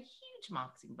Rover. We had a huge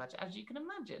marketing budget, as you can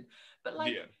imagine. But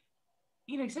like, Yeah,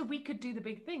 you know, so we could do the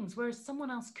big things, whereas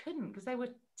someone else couldn't, because they were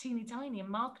teeny tiny, and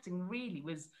marketing really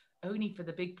was only for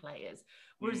the big players.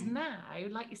 Whereas mm-hmm. now,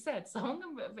 like you said, someone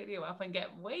can put a video up and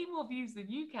get way more views than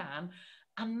you can.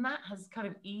 And that has kind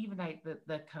of evened out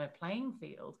the kind of playing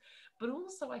field. But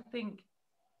also, I think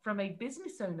from a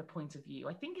business owner point of view,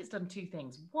 I think it's done two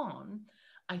things. One,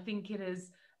 I think it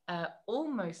has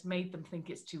almost made them think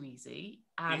it's too easy,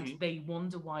 and Mm-hmm. they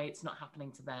wonder why it's not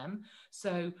happening to them.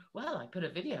 So, well, I put a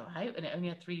video out and it only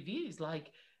had 3 views.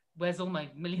 Like, where's all my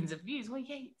millions of views? Well,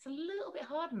 yeah, it's a little bit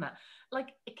harder than that.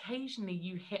 Like, occasionally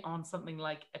you hit on something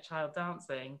like a child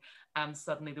dancing and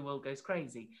suddenly the world goes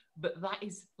crazy. But that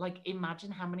is like, imagine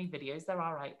how many videos there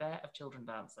are out there of children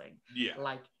dancing. Yeah,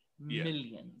 Like, yeah,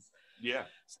 millions. yeah,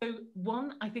 So,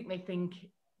 one, I think they think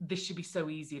this should be so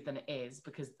easier than it is,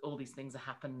 because all these things are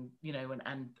happening, you know,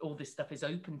 and all this stuff is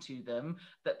open to them,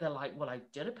 that they're like, well, I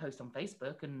did a post on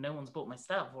Facebook and no one's bought my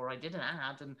stuff, or I did an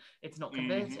ad and it's not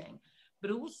converting. But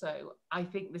also, I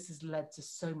think this has led to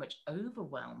so much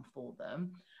overwhelm for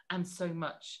them and so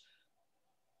much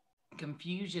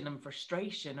confusion and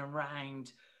frustration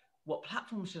around, what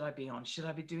platform should I be on? Should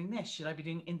I be doing this? Should I be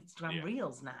doing Instagram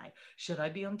Reels now? Should I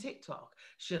be on TikTok?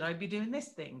 Should I be doing this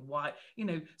thing? Why, you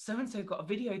know, so-and-so got a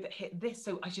video that hit this,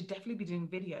 so I should definitely be doing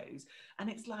videos.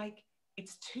 And it's like,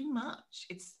 it's too much.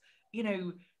 It's, you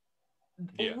know,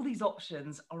 all these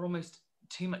options are almost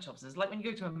too much options. Like when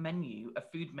you go to a menu, a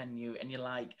food menu, and you're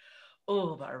like,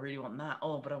 oh, but I really want that.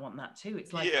 Oh, but I want that too.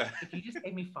 It's like, if you just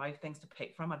gave me 5 things to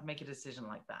pick from, I'd make a decision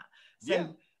like that.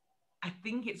 So I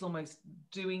think it's almost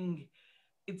doing,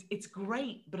 it's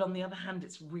great, but on the other hand,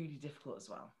 it's really difficult as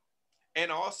well.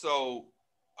 And also,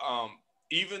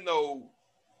 even though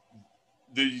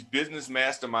these business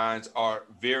masterminds are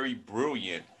very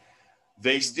brilliant,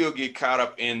 they still get caught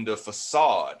up in the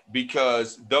facade,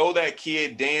 because though that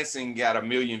kid dancing got 1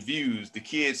 million views, the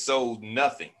kid sold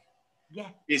nothing. Yeah.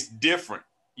 It's different.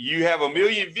 You have 1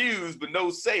 million views, but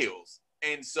no sales.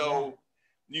 And so,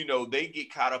 you know, they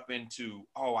get caught up into,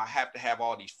 oh, I have to have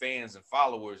all these fans and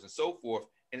followers and so forth.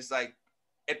 And it's like,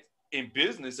 in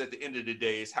business, at the end of the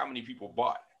day, is how many people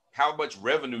bought? How much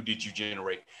revenue did you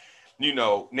generate? You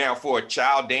know, now for a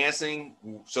child dancing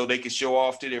so they can show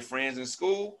off to their friends in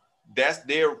school, that's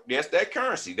their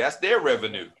currency. That's their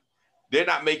revenue. They're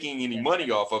not making any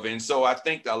money off of it. And so I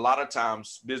think a lot of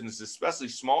times businesses, especially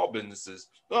small businesses,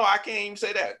 no, I can't even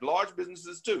say that, large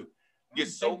businesses too, get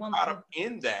so caught up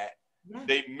in that,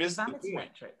 they miss the point.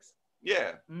 Metrics.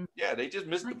 Yeah. They just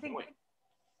missed the point.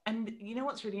 And you know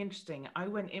what's really interesting? I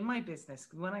went in my business,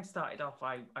 when I started off,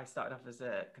 I started off as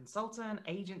a consultant,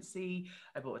 agency.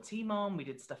 I brought a team on, we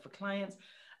did stuff for clients.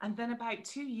 And then about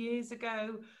 2 years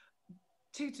ago,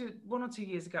 1 or 2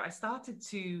 years ago, I started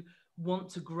to want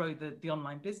to grow the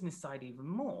online business side even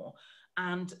more.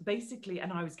 And basically,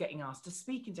 and I was getting asked to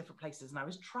speak in different places, and I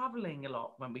was traveling a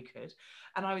lot when we could,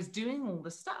 and I was doing all the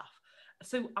stuff.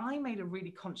 So I made a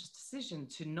really conscious decision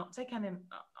to not take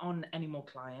on any more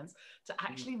clients, to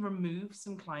actually remove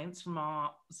some clients from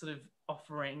our sort of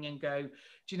offering and go,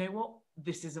 do you know what?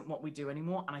 This isn't what we do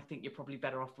anymore. And I think you're probably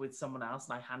better off with someone else.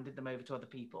 And I handed them over to other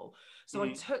people. So I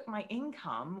took my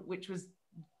income, which was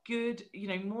good, you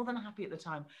know, more than happy at the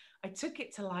time. I took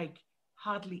it to like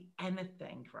hardly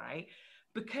anything, right?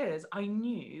 Because I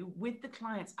knew with the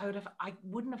clients, I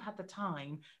wouldn't have had the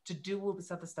time to do all this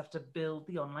other stuff to build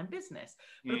the online business.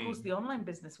 But of course, the online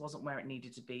business wasn't where it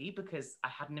needed to be because I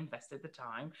hadn't invested the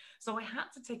time. So I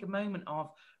had to take a moment of,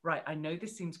 right, I know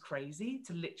this seems crazy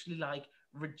to literally like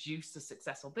reduce a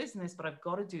successful business, but I've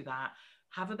got to do that,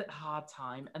 have a bit hard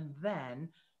time, and then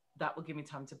that will give me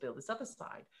time to build this other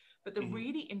side. But the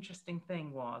really interesting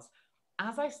thing was,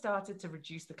 as I started to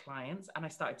reduce the clients and I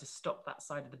started to stop that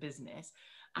side of the business,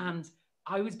 and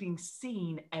I was being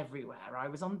seen everywhere. I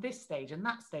was on this stage and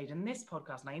that stage and this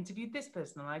podcast, and I interviewed this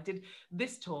person and I did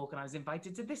this talk and I was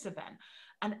invited to this event.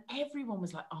 And everyone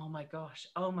was like, oh my gosh,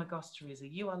 Teresa,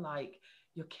 you are like,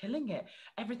 you're killing it.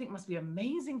 Everything must be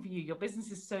amazing for you. Your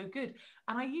business is so good.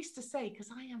 And I used to say, because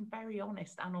I am very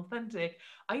honest and authentic,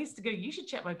 I used to go, you should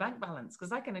check my bank balance,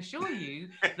 because I can assure you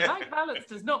the bank balance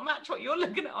does not match what you're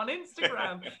looking at on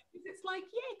Instagram. It's like,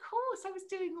 yeah, of course, I was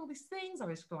doing all these things. I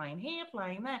was flying here,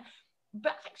 flying there.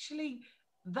 But actually,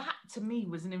 that to me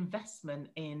was an investment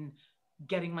in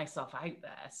getting myself out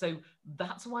there. So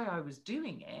that's why I was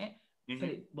doing it. But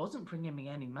it wasn't bringing me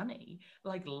any money.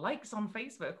 Like likes on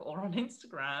Facebook or on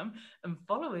Instagram and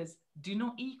followers do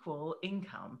not equal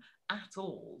income at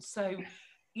all. So,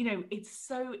 you know, it's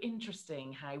so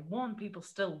interesting how, one, people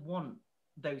still want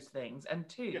those things, and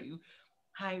two,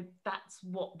 how that's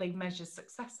what they measure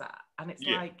success at. And it's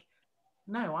like,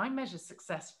 no, I measure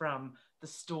success from the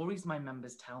stories my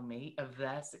members tell me of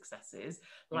their successes.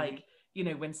 Like, you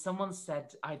know, when someone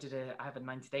said, I have a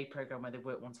 90-day program where they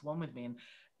work one-to-one with me, and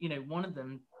you know, one of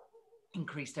them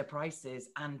increased her prices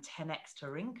and 10x'd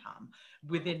her income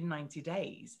within 90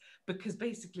 days because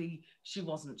basically she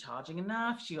wasn't charging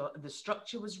enough. The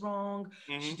structure was wrong.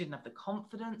 She didn't have the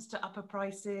confidence to up her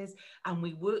prices. And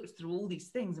we worked through all these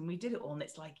things and we did it all. And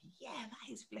it's like, yeah,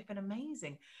 that is flipping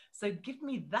amazing. So give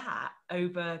me that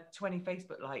over 20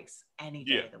 Facebook likes any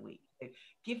day of the week.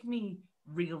 Give me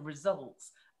real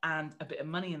results and a bit of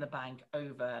money in the bank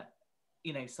over,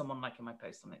 you know, someone liking my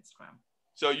post on Instagram.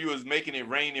 So you was making it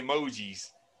rain emojis.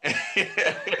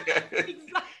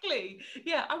 Exactly.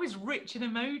 Yeah, I was rich in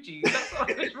emojis. That's what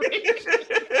I was rich.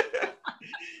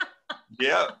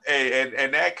 Yeah,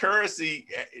 and that currency,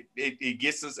 it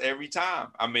gets us every time.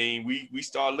 I mean, we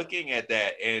start looking at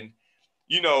that, and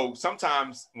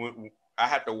sometimes when I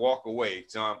have to walk away.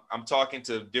 So I'm talking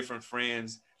to different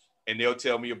friends, and they'll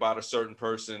tell me about a certain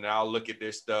person, and I'll look at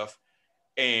their stuff,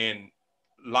 and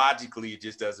logically it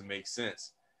just doesn't make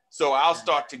sense. So I'll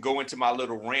start to go into my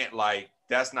little rant like,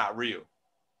 that's not real.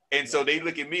 And so they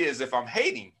look at me as if I'm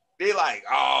hating. They're like,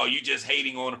 oh, you just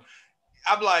hating on them.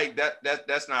 I'm like,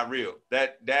 that's not real.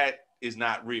 That is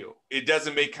not real. It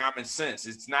doesn't make common sense.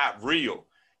 It's not real.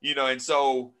 And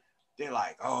so they're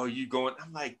like, oh, you going?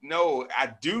 I'm like, no,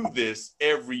 I do this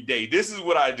every day. This is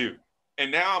what I do.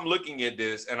 And now I'm looking at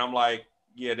this and I'm like,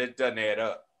 yeah, that doesn't add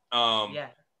up.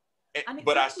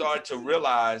 But I started to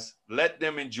realize, let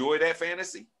them enjoy that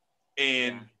fantasy.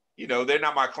 And, they're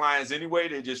not my clients anyway.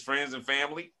 They're just friends and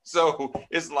family. So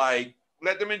it's like,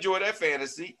 let them enjoy that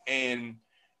fantasy and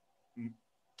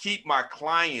keep my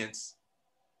clients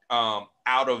out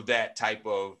of that type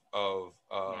of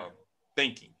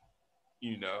thinking,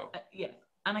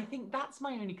 And I think that's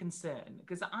my only concern,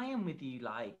 because I am with you.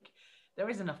 Like, there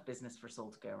is enough business for us all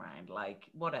to go around. Like,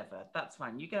 whatever, that's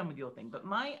fine. You get on with your thing. But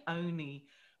my only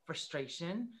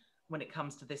frustration when it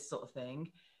comes to this sort of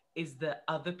thing is that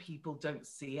other people don't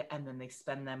see it and then they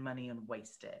spend their money and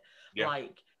waste it. Yeah.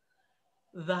 Like,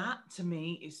 that to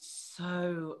me is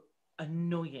so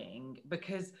annoying,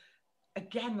 because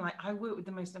again, like, I work with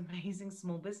the most amazing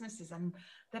small businesses and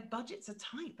their budgets are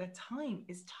tight, their time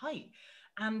is tight,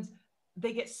 and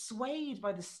they get swayed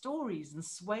by the stories and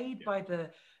swayed by the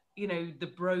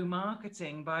the bro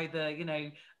marketing, by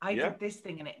the I did this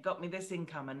thing and it got me this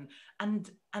income,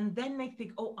 and then they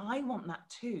think, oh, I want that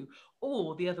too.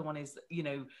 Or the other one is,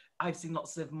 I've seen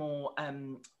lots of more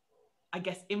I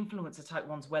guess influencer type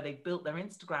ones where they built their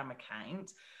Instagram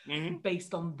account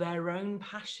based on their own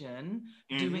passion,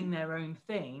 doing their own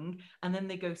thing, and then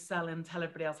they go sell and tell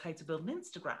everybody else how to build an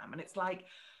Instagram. And it's like,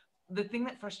 the thing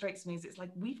that frustrates me is, it's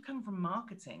like, we've come from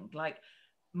marketing. Like,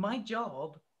 my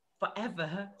job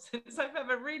forever, since I've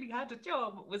ever really had a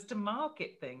job, was to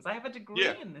market things. I have a degree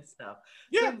in this stuff.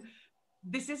 So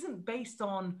this isn't based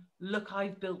on, look,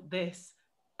 I've built this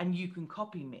and you can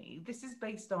copy me. This is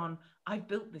based on, I've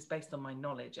built this based on my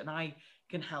knowledge, and I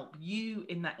can help you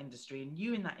in that industry, and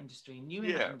you in that industry, and you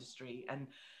in that industry.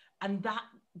 And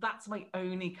that's my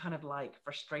only kind of like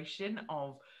frustration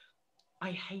of,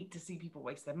 I hate to see people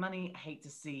waste their money. I hate to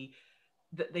see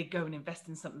that they go and invest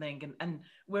in something. And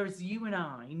whereas you and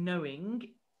I, knowing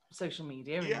social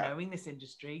media and knowing this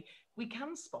industry, we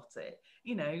can spot it,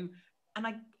 and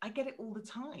I get it all the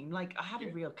time. Like, I had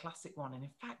a real classic one. And in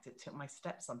fact, it took my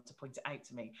stepson to point it out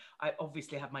to me. I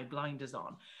obviously have my blinders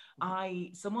on.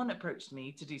 Someone approached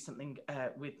me to do something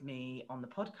with me on the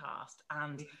podcast,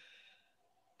 and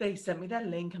they sent me their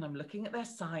link, and I'm looking at their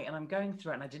site and I'm going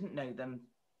through it, and I didn't know them.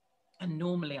 And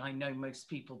normally I know most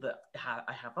people that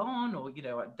I have on, or,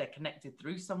 they're connected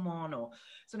through someone, or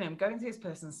so. Anyway, I'm going to this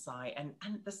person's site, and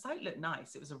the site looked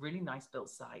nice. It was a really nice built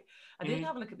site. I did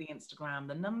have a look at the Instagram.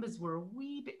 The numbers were a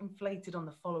wee bit inflated on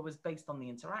the followers based on the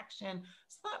interaction.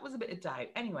 So that was a bit of doubt.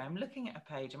 Anyway, I'm looking at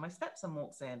a page, and my stepson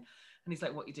walks in and he's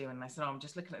like, what are you doing? And I said, oh, I'm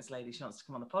just looking at this lady. She wants to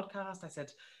come on the podcast. I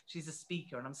said, she's a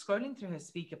speaker. And I'm scrolling through her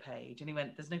speaker page, and he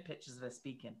went, there's no pictures of her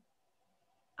speaking.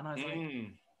 And I was like,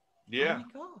 oh my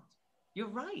God. You're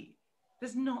right.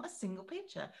 There's not a single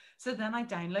picture. So then I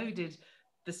downloaded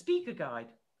the speaker guide.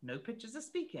 No pictures of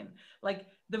speaking. Like,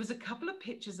 there was a couple of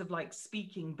pictures of like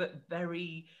speaking, but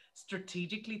very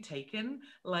strategically taken,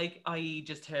 like, i.e.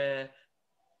 just her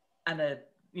and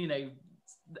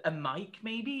a mic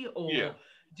maybe, or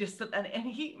just, and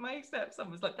my stepson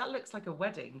was like, that looks like a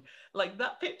wedding. Like,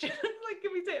 that picture, like,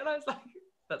 can we take it? And I was like,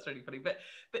 that's really funny. But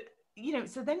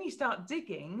so then you start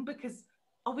digging, because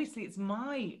obviously it's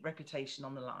my reputation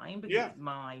on the line, because it's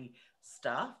my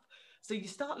stuff. So you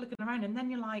start looking around, and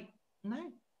then you're like,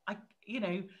 no,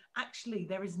 actually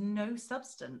there is no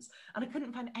substance. And I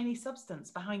couldn't find any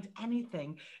substance behind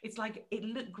anything. It's like, it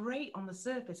looked great on the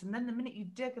surface, and then the minute you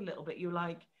dig a little bit, you're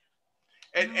like,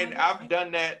 and I've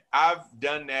done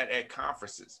that at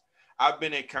conferences. I've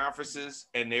been at conferences,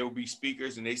 and there will be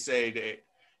speakers, and they say that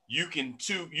you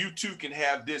too can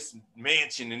have this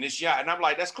mansion and this yacht. And I'm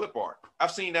like, that's clip art.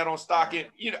 I've seen that on stock.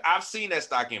 I've seen that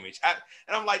stock image. And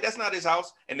I'm like, that's not his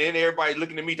house. And then everybody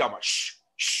looking at me talking about, shh.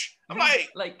 I'm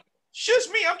like, shush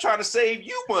me. I'm trying to save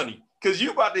you money, because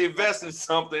you about to invest in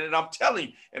something. And I'm telling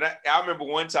you. And I remember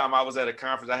one time I was at a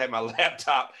conference. I had my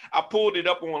laptop. I pulled it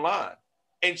up online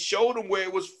and showed them where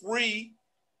it was free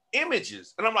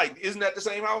images. And I'm like, isn't that the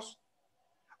same house?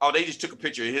 Oh, they just took a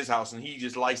picture of his house and he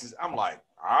just licensed. I'm like,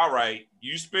 all right,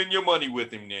 you spend your money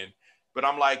with him then. But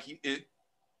I'm like,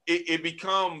 it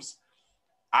becomes,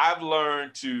 I've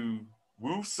learned to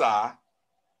woosah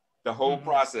the whole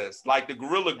process, like the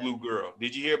Gorilla Glue girl.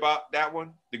 Did you hear about that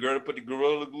one? The girl that put the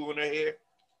Gorilla Glue in her hair?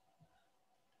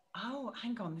 Oh,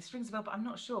 hang on. This rings a bell, but I'm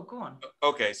not sure. Go on.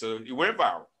 Okay, so it went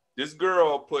viral. This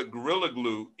girl put Gorilla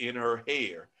Glue in her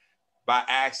hair by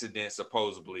accident,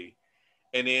 supposedly.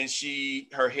 And then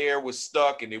her hair was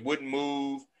stuck and it wouldn't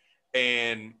move.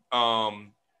 And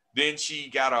then she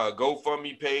got a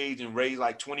GoFundMe page and raised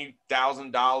like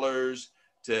 $20,000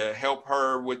 to help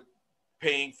her with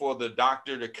paying for the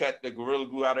doctor to cut the Gorilla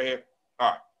Glue out of her hair.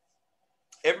 All right.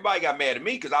 Everybody got mad at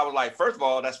me because I was like, first of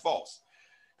all, that's false.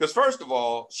 Because first of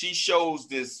all, she shows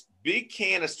this big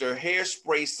canister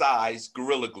hairspray size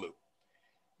Gorilla Glue.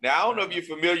 Now, I don't know if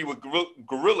you're familiar with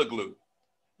Gorilla Glue,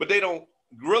 but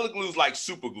Gorilla Glue is like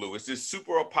super glue. It's this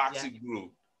super epoxy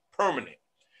glue, permanent.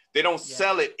 They don't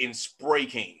sell it in spray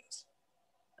cans.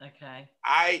 Okay.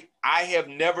 I have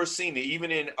never seen it,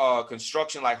 even in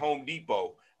construction like Home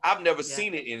Depot. I've never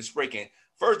seen it in a spray can.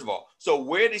 First of all, so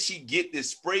where did she get this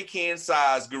spray can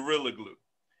size Gorilla Glue?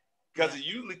 Because it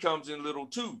usually comes in little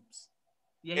tubes.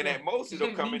 And at most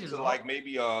it'll come into like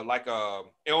maybe like a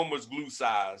Elmer's glue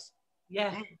size.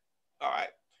 Yeah. Glue. All right.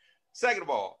 Second of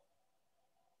all,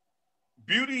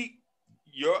 beauty,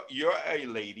 you're a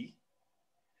lady.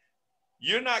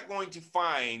 You're not going to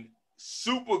find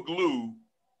super glue.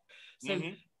 So,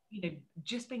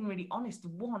 just being really honest,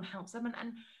 one helps them.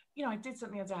 And I did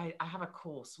something the other day. I have a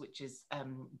course which is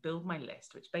Build My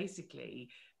List, which basically,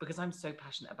 because I'm so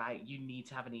passionate about you need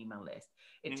to have an email list.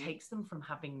 It takes them from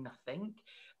having nothing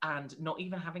and not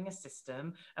even having a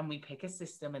system. And we pick a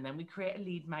system and then we create a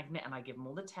lead magnet and I give them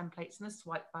all the templates and the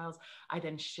swipe files. I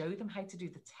then show them how to do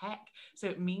the tech. So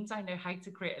it means I know how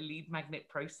to create a lead magnet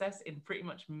process in pretty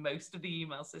much most of the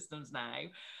email systems now.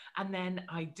 And then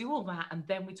I do all that. And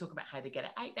then we talk about how they get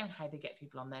it out there and how they get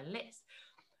people on their list.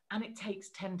 And it takes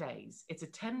 10 days. It's a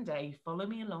 10-day follow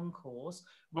me along course.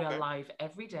 We're live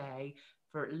every day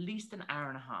for at least an hour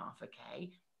and a half.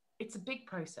 Okay. It's a big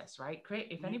process, right?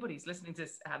 If anybody's listening to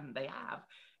this and they have,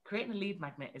 creating a lead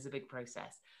magnet is a big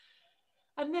process.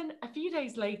 And then a few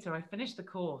days later, I finished the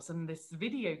course and this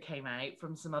video came out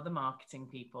from some other marketing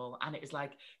people. And it was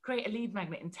like, create a lead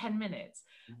magnet in 10 minutes.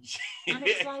 And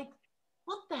it's like,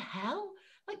 what the hell?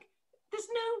 Like, there's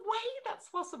no way that's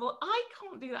possible. I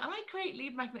can't do that. And I create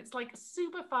lead magnets like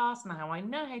super fast now. I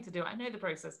know how to do it. I know the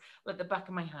process like the back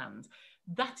of my hand.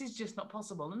 That is just not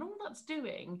possible. And all that's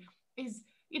doing is,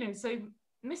 so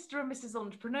Mr. and Mrs.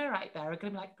 Entrepreneur out there are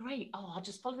going to be like, great, I'll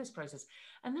just follow this process.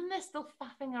 And then they're still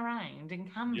faffing around in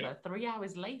Canva 3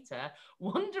 hours later,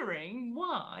 wondering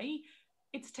why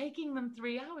it's taking them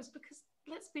 3 hours. Because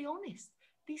let's be honest,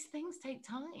 these things take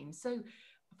time. So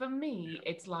for me,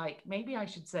 it's like, maybe I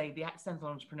should say the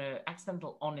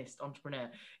accidental honest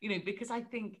entrepreneur, because I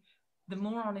think the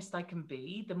more honest I can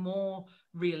be, the more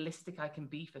realistic I can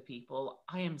be for people.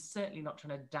 I am certainly not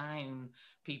trying to down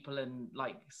people and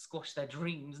like squash their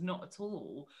dreams, not at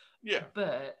all. Yeah.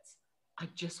 But I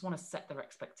just want to set their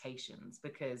expectations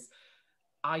because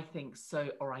I think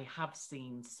I have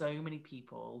seen so many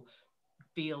people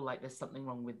feel like there's something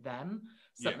wrong with them,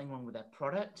 something wrong with their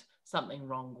product, something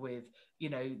wrong with,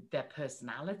 their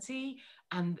personality,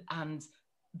 and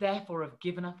therefore have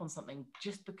given up on something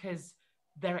just because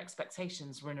their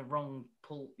expectations were in a wrong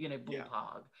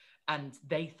ballpark. And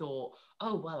they thought,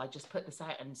 oh, well, I just put this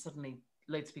out and suddenly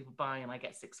loads of people buy and I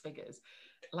get 6 figures.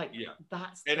 Like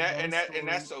that's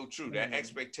so true. That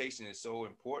expectation is so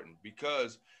important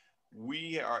because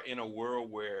we are in a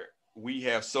world where we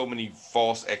have so many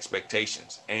false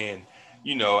expectations. And,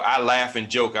 I laugh and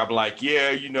joke. I'm like,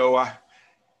 I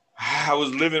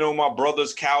was living on my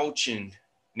brother's couch and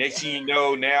next thing you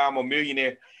know, now I'm a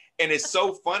millionaire. And it's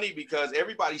so funny because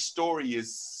everybody's story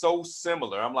is so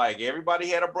similar. I'm like, everybody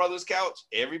had a brother's couch.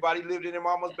 Everybody lived in their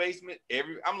mama's basement.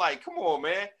 I'm like, come on,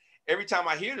 man. Every time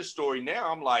I hear the story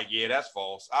now, I'm like, yeah, that's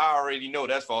false. I already know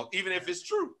that's false, even if it's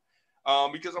true.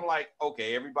 Because I'm like,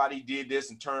 okay, everybody did this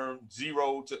and turned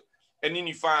zero to, and then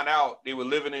you find out they were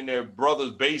living in their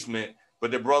brother's basement,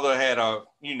 but their brother had a,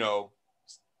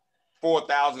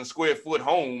 4,000 square foot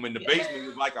home and the basement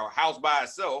was like a house by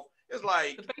itself. It's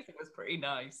like the basement was pretty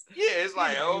nice. Yeah, it's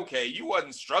like, okay, you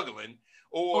wasn't struggling.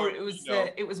 Or it was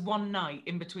it was one night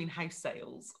in between house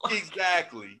sales.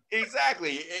 Exactly.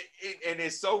 And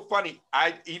it's so funny.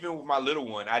 Even with my little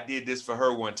one, I did this for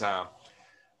her one time.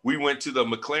 We went to the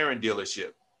McLaren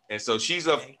dealership. And so she's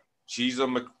a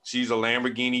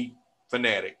Lamborghini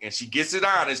fanatic. And she gets it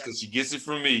honest because she gets it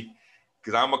from me.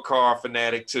 Because I'm a car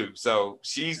fanatic too. So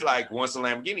she's like, wants a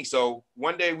Lamborghini. So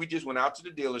one day we just went out to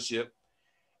the dealership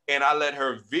and I let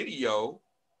her video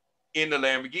in the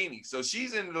Lamborghini. So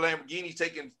she's in the Lamborghini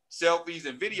taking selfies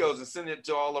and videos and sending it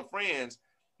to all her friends.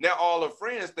 Now all her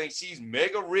friends think she's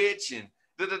mega rich and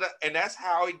and that's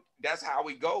how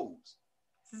it goes.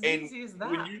 It's as And easy as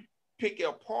when that. you pick it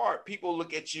apart, people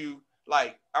look at you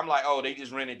like, I'm like, oh, they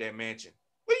just rented that mansion.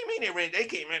 What do you mean they rented? They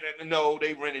can't rent it. No,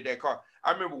 they rented that car.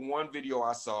 I remember one video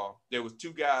I saw. There was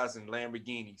two guys in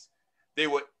Lamborghinis. They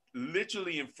were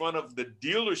literally in front of the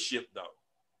dealership, though.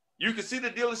 You could see the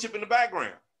dealership in the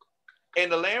background.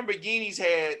 And the Lamborghinis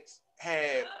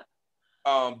had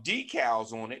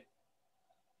decals on it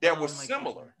that were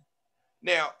similar. God.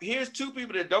 Now, here's two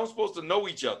people that don't supposed to know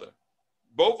each other.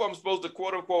 Both of them supposed to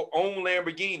quote unquote own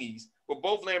Lamborghinis, but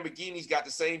both Lamborghinis got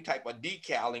the same type of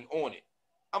decaling on it.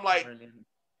 I'm like, brilliant.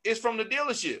 It's from the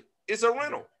dealership. It's a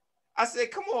rental. I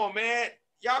said, come on, man.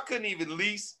 Y'all couldn't even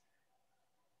lease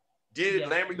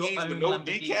Lamborghinis with no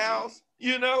decals,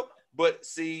 you know? But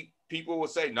see, people will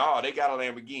say, no, they got a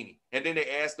Lamborghini. And then they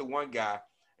asked the one guy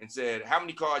and said, how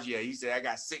many cars you have? He said, I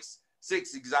got six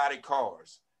exotic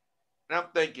cars. And I'm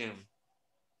thinking,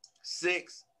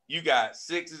 six? You got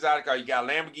six exotic cars. You got a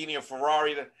Lamborghini and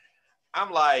Ferrari.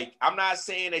 I'm like, I'm not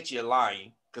saying that you're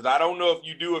lying, because I don't know if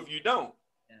you do, if you don't.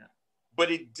 Yeah.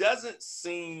 But it doesn't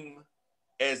seem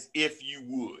as if you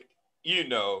would, you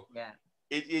know. Yeah.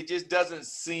 It just doesn't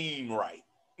seem right,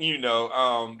 you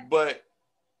know. But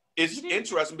it's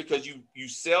interesting because you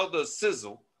sell the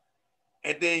sizzle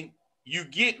and then you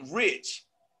get rich.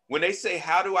 When they say,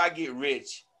 how do I get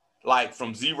rich? Like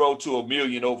from 0 to $1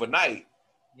 million overnight,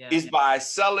 is by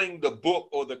selling the book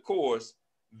or the course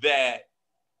that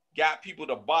got people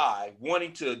to buy,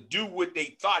 wanting to do what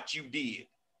they thought you did,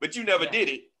 but you never did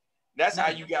it. That's how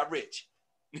you got rich.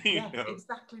 Yeah,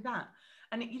 exactly that.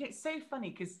 And it's so funny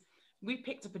because we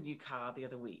picked up a new car the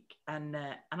other week, and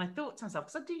I thought to myself,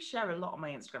 because I do share a lot on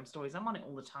my Instagram stories, I'm on it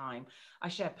all the time. I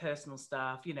share personal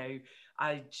stuff, you know,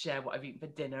 I share what I've eaten for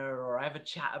dinner, or I have a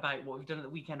chat about what we've done at the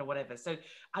weekend or whatever. So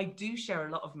I do share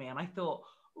a lot of me, and I thought,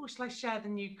 oh, shall I share the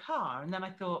new car? And then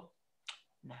I thought,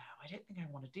 no, I don't think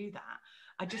I want to do that.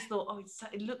 I just thought, oh,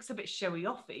 it looks a bit showy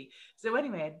offy. So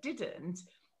anyway, I didn't.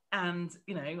 And,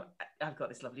 you know, I've got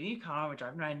this lovely new car, we're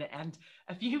driving around it. And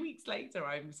a few weeks later,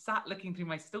 I'm sat looking through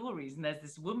my stories, and there's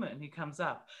this woman who comes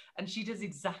up and she does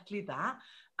exactly that.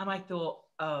 And I thought,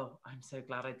 oh, I'm so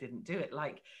glad I didn't do it.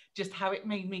 Like, just how it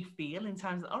made me feel in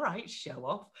terms of, all right, show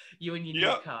off you and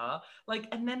your new car. Like,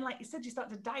 and then, like you said, you start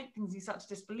to doubt things, you start to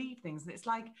disbelieve things. And it's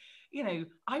like, you know,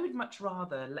 I would much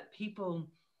rather let people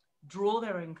draw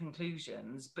their own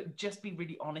conclusions, but just be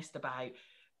really honest about,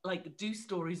 like, do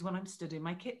stories when I'm stood in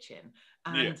my kitchen,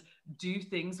 and do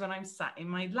things when I'm sat in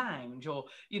my lounge, or,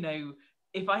 you know,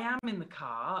 if I am in the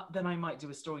car, then I might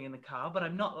do a story in the car, but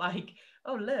I'm not like,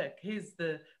 oh, look, here's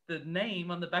the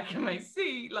name on the back of my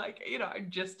seat. Like, you know, I'm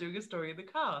just doing a story in the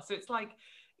car. So it's like,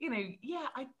 you know,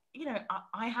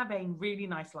 I have a really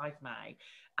nice life now,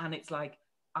 and it's like,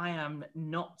 I am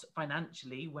not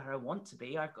financially where I want to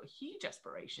be. I've got huge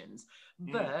aspirations,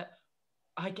 but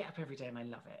I get up every day and I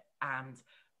love it. And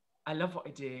I love what I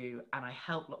do, and I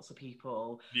help lots of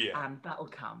people, and that'll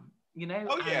come, you know?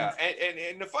 Oh, yeah.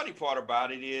 And the funny part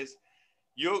about it is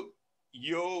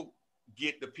you'll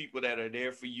get the people that are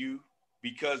there for you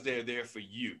because they're there for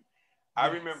you. I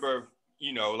remember,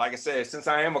 you know, like I said, since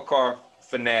I am a car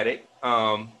fanatic,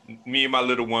 me and my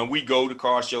little one, we go to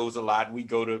car shows a lot. We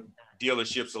go to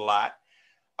dealerships a lot.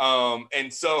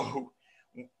 And so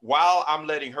while I'm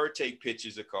letting her take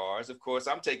pictures of cars, of course,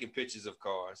 I'm taking pictures of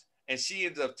cars. And she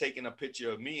ends up taking a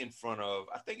picture of me in front of,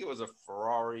 I think it was a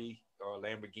Ferrari or a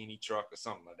Lamborghini truck or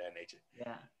something of that nature.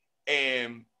 Yeah.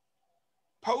 And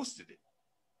posted it.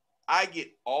 I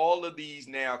get all of these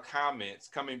now comments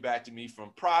coming back to me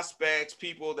from prospects,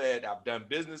 people that I've done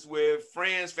business with,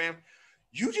 friends, family.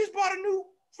 You just bought a new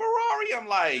Ferrari. I'm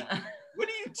like, what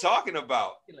are you talking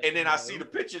about? Like, and then I see the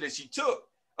picture that she took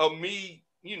of me,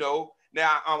 you know.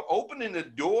 Now I'm opening the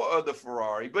door of the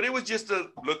Ferrari, but it was just to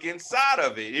look inside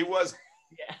of it. It was,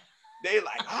 they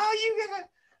like, oh, you gotta,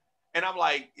 and I'm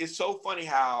like, it's so funny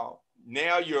how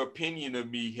now your opinion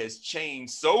of me has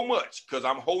changed so much because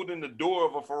I'm holding the door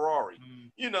of a Ferrari.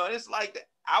 You know, it's like,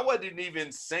 I wasn't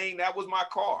even saying that was my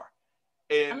car.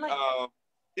 And like,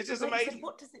 it's just like amazing. Said,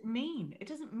 what does it mean? It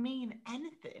doesn't mean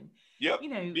anything. Yep. You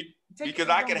know, because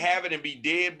I could have it and be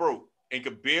dead broke and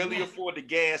could barely afford the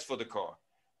gas for the car.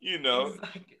 You know,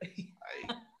 exactly.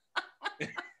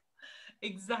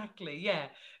 Exactly. Yeah.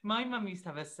 My mum used to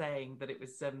have a saying that it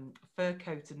was fur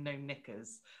coat and no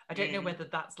knickers. I don't know Mhm. whether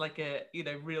that's like a,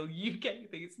 real UK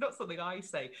thing. It's not something I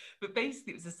say, but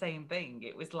basically it was the same thing.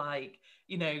 It was like,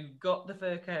 got the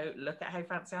fur coat, look at how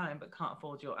fancy I am, but can't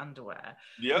afford your underwear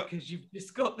Yep. because you've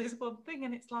just got this one thing.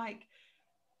 And it's like,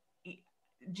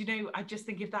 do I just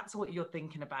think if that's what you're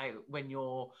thinking about when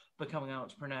you're becoming an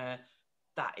entrepreneur,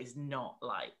 that is not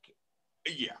like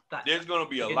Yeah. that. There's going to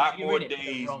be a You're, lot you're more in it for the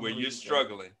days wrong where you're reason.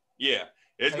 struggling. Yeah.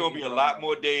 There's going to Totally be the a wrong lot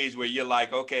more reason. days where you're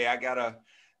like, okay, I got to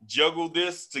juggle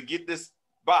this to get this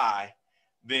by.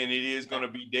 Then it is going to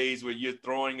be days where you're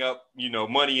throwing up,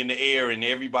 money in the air and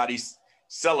everybody's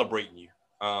celebrating you.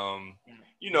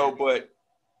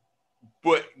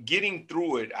 But getting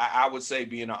through it, I would say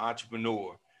being an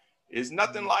entrepreneur is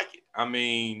nothing like it. I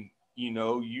mean,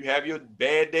 you have your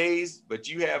bad days, but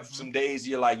you have some days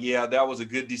you're like, yeah, that was a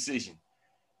good decision.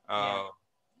 Yeah.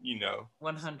 You know.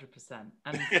 100%.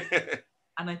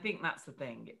 And I think that's the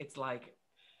thing. It's like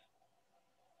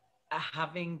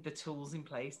having the tools in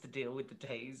place to deal with the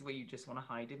days where you just want to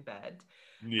hide in bed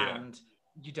Yeah. and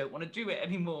you don't want to do it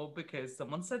anymore because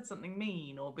someone said something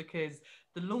mean or because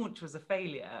the launch was a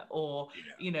failure or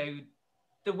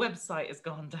the website has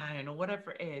gone down or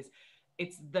whatever it is.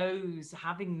 It's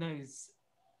having those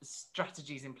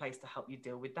strategies in place to help you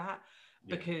deal with that,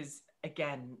 because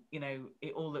again,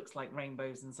 it all looks like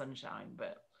rainbows and sunshine,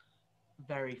 but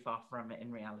very far from it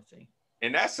in reality.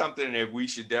 And that's something that we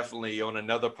should definitely on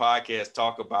another podcast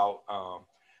talk about,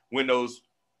 when those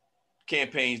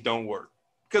campaigns don't work,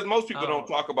 because most people don't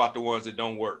talk about the ones that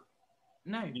don't work.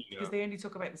 No, because they only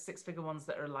talk about the six-figure ones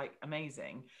that are like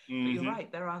amazing. Mm-hmm. But you're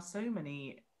right, there are so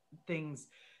many things.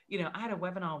 I had a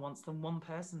webinar once and one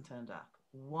person turned up.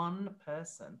 One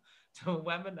person to a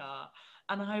webinar.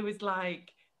 And I was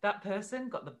like, that person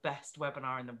got the best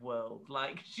webinar in the world.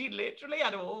 Like she literally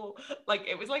had all, like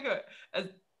it was like a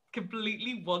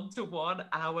completely one-to-one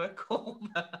hour call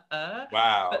for her.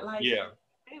 Wow. But like, yeah.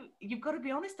 You've got to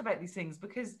be honest about these things,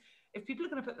 because if people are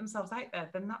going to put themselves out there,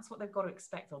 then that's what they've got to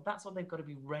expect, or that's what they've got to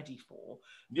be ready for,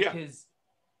 because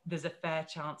there's a fair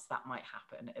chance that might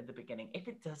happen at the beginning. If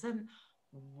it doesn't,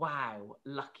 wow,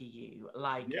 lucky you.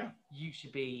 Like, you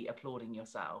should be applauding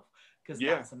yourself, because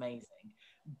that's amazing.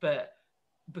 But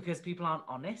because people aren't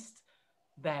honest,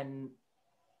 then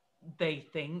they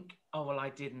think, oh, well,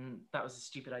 that was a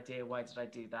stupid idea. Why did I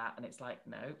do that? And it's like,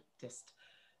 no, just...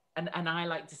 And I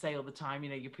like to say all the time,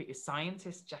 you put your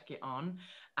scientist jacket on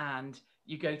and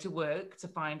you go to work to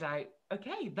find out,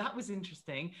 okay, that was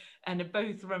interesting. And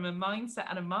both from a mindset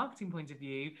and a marketing point of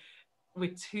view,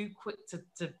 we're too quick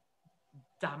to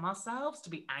damn ourselves, to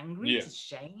be angry, to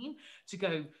shame, to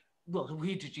go, well,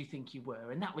 who did you think you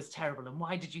were? And that was terrible. And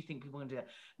why did you think people were going to do that?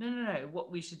 No.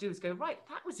 What we should do is go, right,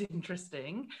 that was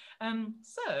interesting.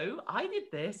 So I did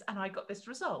this and I got this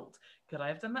result. Could I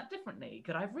have done that differently?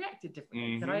 Could I have reacted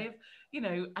differently? Could I have,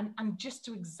 and just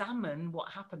to examine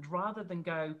what happened rather than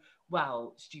go,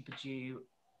 well, stupid you,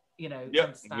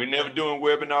 We're never doing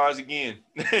webinars again.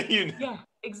 Yeah,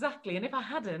 exactly. And if I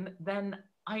hadn't, then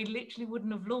I literally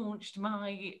wouldn't have launched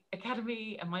my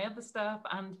academy and my other stuff.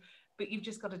 But you've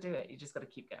just got to do it. You just got to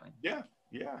keep going. Yeah.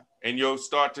 And you'll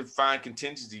start to find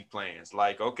contingency plans.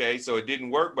 Like, okay, so it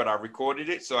didn't work, but I recorded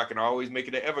it so I can always make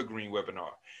it an evergreen webinar.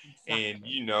 Exactly.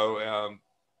 And,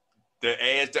 the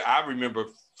ads that I remember,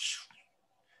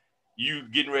 you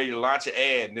getting ready to launch an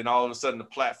ad, and then all of a sudden the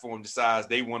platform decides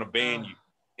they want to ban you.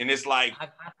 And it's like, I've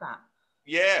had that.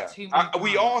 Yeah,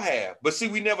 we all have. But see,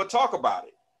 we never talk about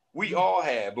it. We all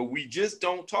have, but we just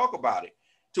don't talk about it,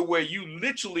 to where you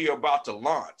literally are about to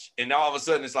launch and all of a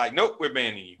sudden it's like, nope, we're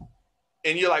banning you.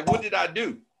 And you're like, what did I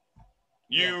do?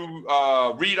 You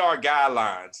read our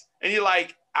guidelines. And you're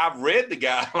like, I've read the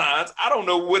guidelines. I don't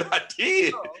know what I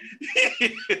did. Oh.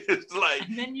 It's like,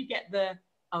 and then you get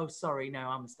oh, sorry, no,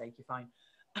 our mistake, you're fine.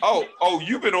 oh,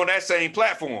 you've been on that same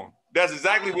platform. That's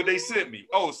exactly what they sent me.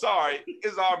 Oh, sorry,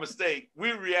 it's our mistake.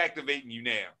 We're reactivating you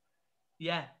now.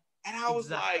 Yeah. And I was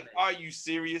like, are you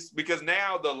serious? Because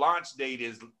now the launch date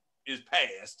is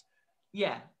past.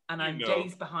 Yeah. And I'm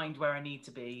days behind where I need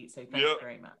to be. So thank you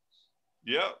very much.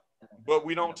 Yep. But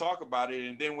we don't talk about it.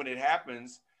 And then when it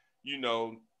happens,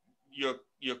 your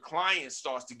client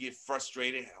starts to get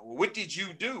frustrated. What did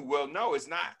you do? Well, no, it's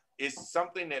not. It's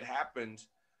something that happened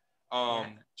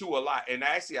to a lot. And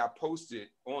actually I posted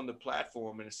on the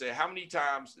platform and said, how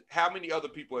many other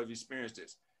people have experienced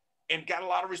this? And got a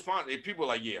lot of response. And people are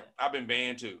like, yeah, I've been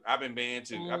banned too. All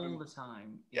the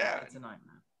time. Yeah. It's a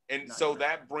nightmare. And so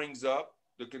that brings up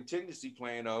the contingency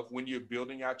plan of, when you're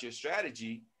building out your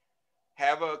strategy,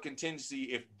 have a contingency.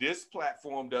 If this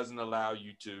platform doesn't allow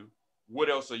you to, what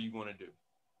else are you going to do?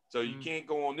 So you can't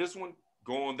go on this one,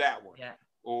 go on that one. Yeah.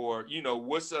 Or, you know,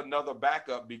 what's another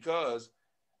backup? Because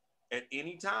at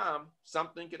any time,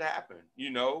 something could happen, you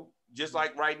know, just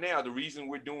like right now, the reason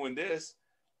we're doing this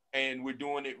and we're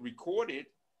doing it recorded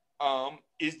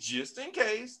is just in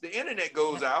case the internet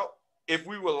goes out. If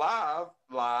we were live,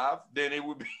 then it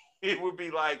would be it would be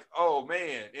like, oh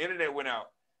man, the internet went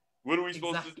out. What are we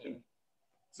supposed to do?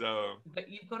 So, but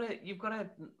you've got to,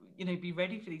 you know, be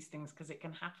ready for these things because it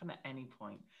can happen at any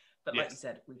point. But like you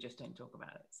said, we just don't talk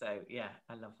about it. So yeah,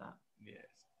 I love that. Yes.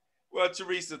 Well,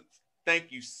 Teresa,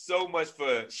 thank you so much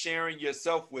for sharing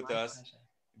yourself with us, pleasure.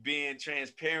 Being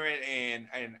transparent, and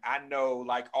I know,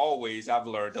 like always, I've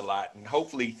learned a lot, and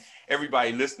hopefully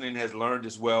everybody listening has learned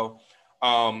as well.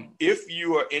 If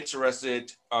you are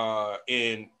interested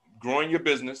in growing your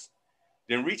business,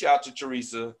 then reach out to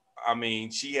Teresa. I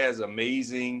mean, she has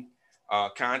amazing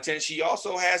content. She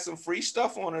also has some free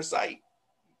stuff on her site.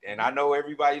 And I know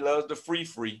everybody loves the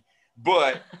free,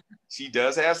 but she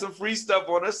does have some free stuff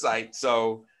on her site.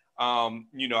 So,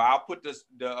 you know, I'll put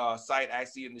the site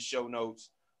actually in the show notes.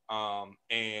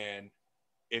 And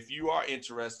if you are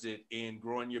interested in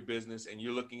growing your business and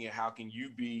you're looking at how can you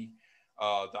be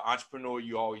the entrepreneur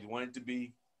you always wanted to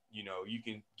be, you know, you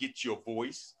can get your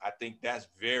voice. I think that's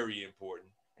very important.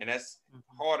 And that's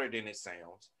harder than it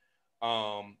sounds.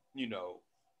 You know,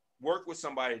 work with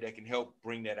somebody that can help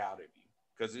bring that out of you,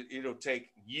 because it'll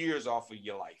take years off of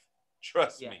your life.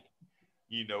 Trust me,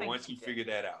 you know, once you figure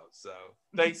that out. So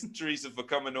thanks, Teresa, for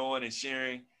coming on and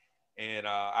sharing. And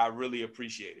I really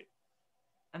appreciate it.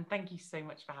 And thank you so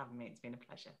much for having me. It's been a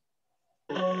pleasure.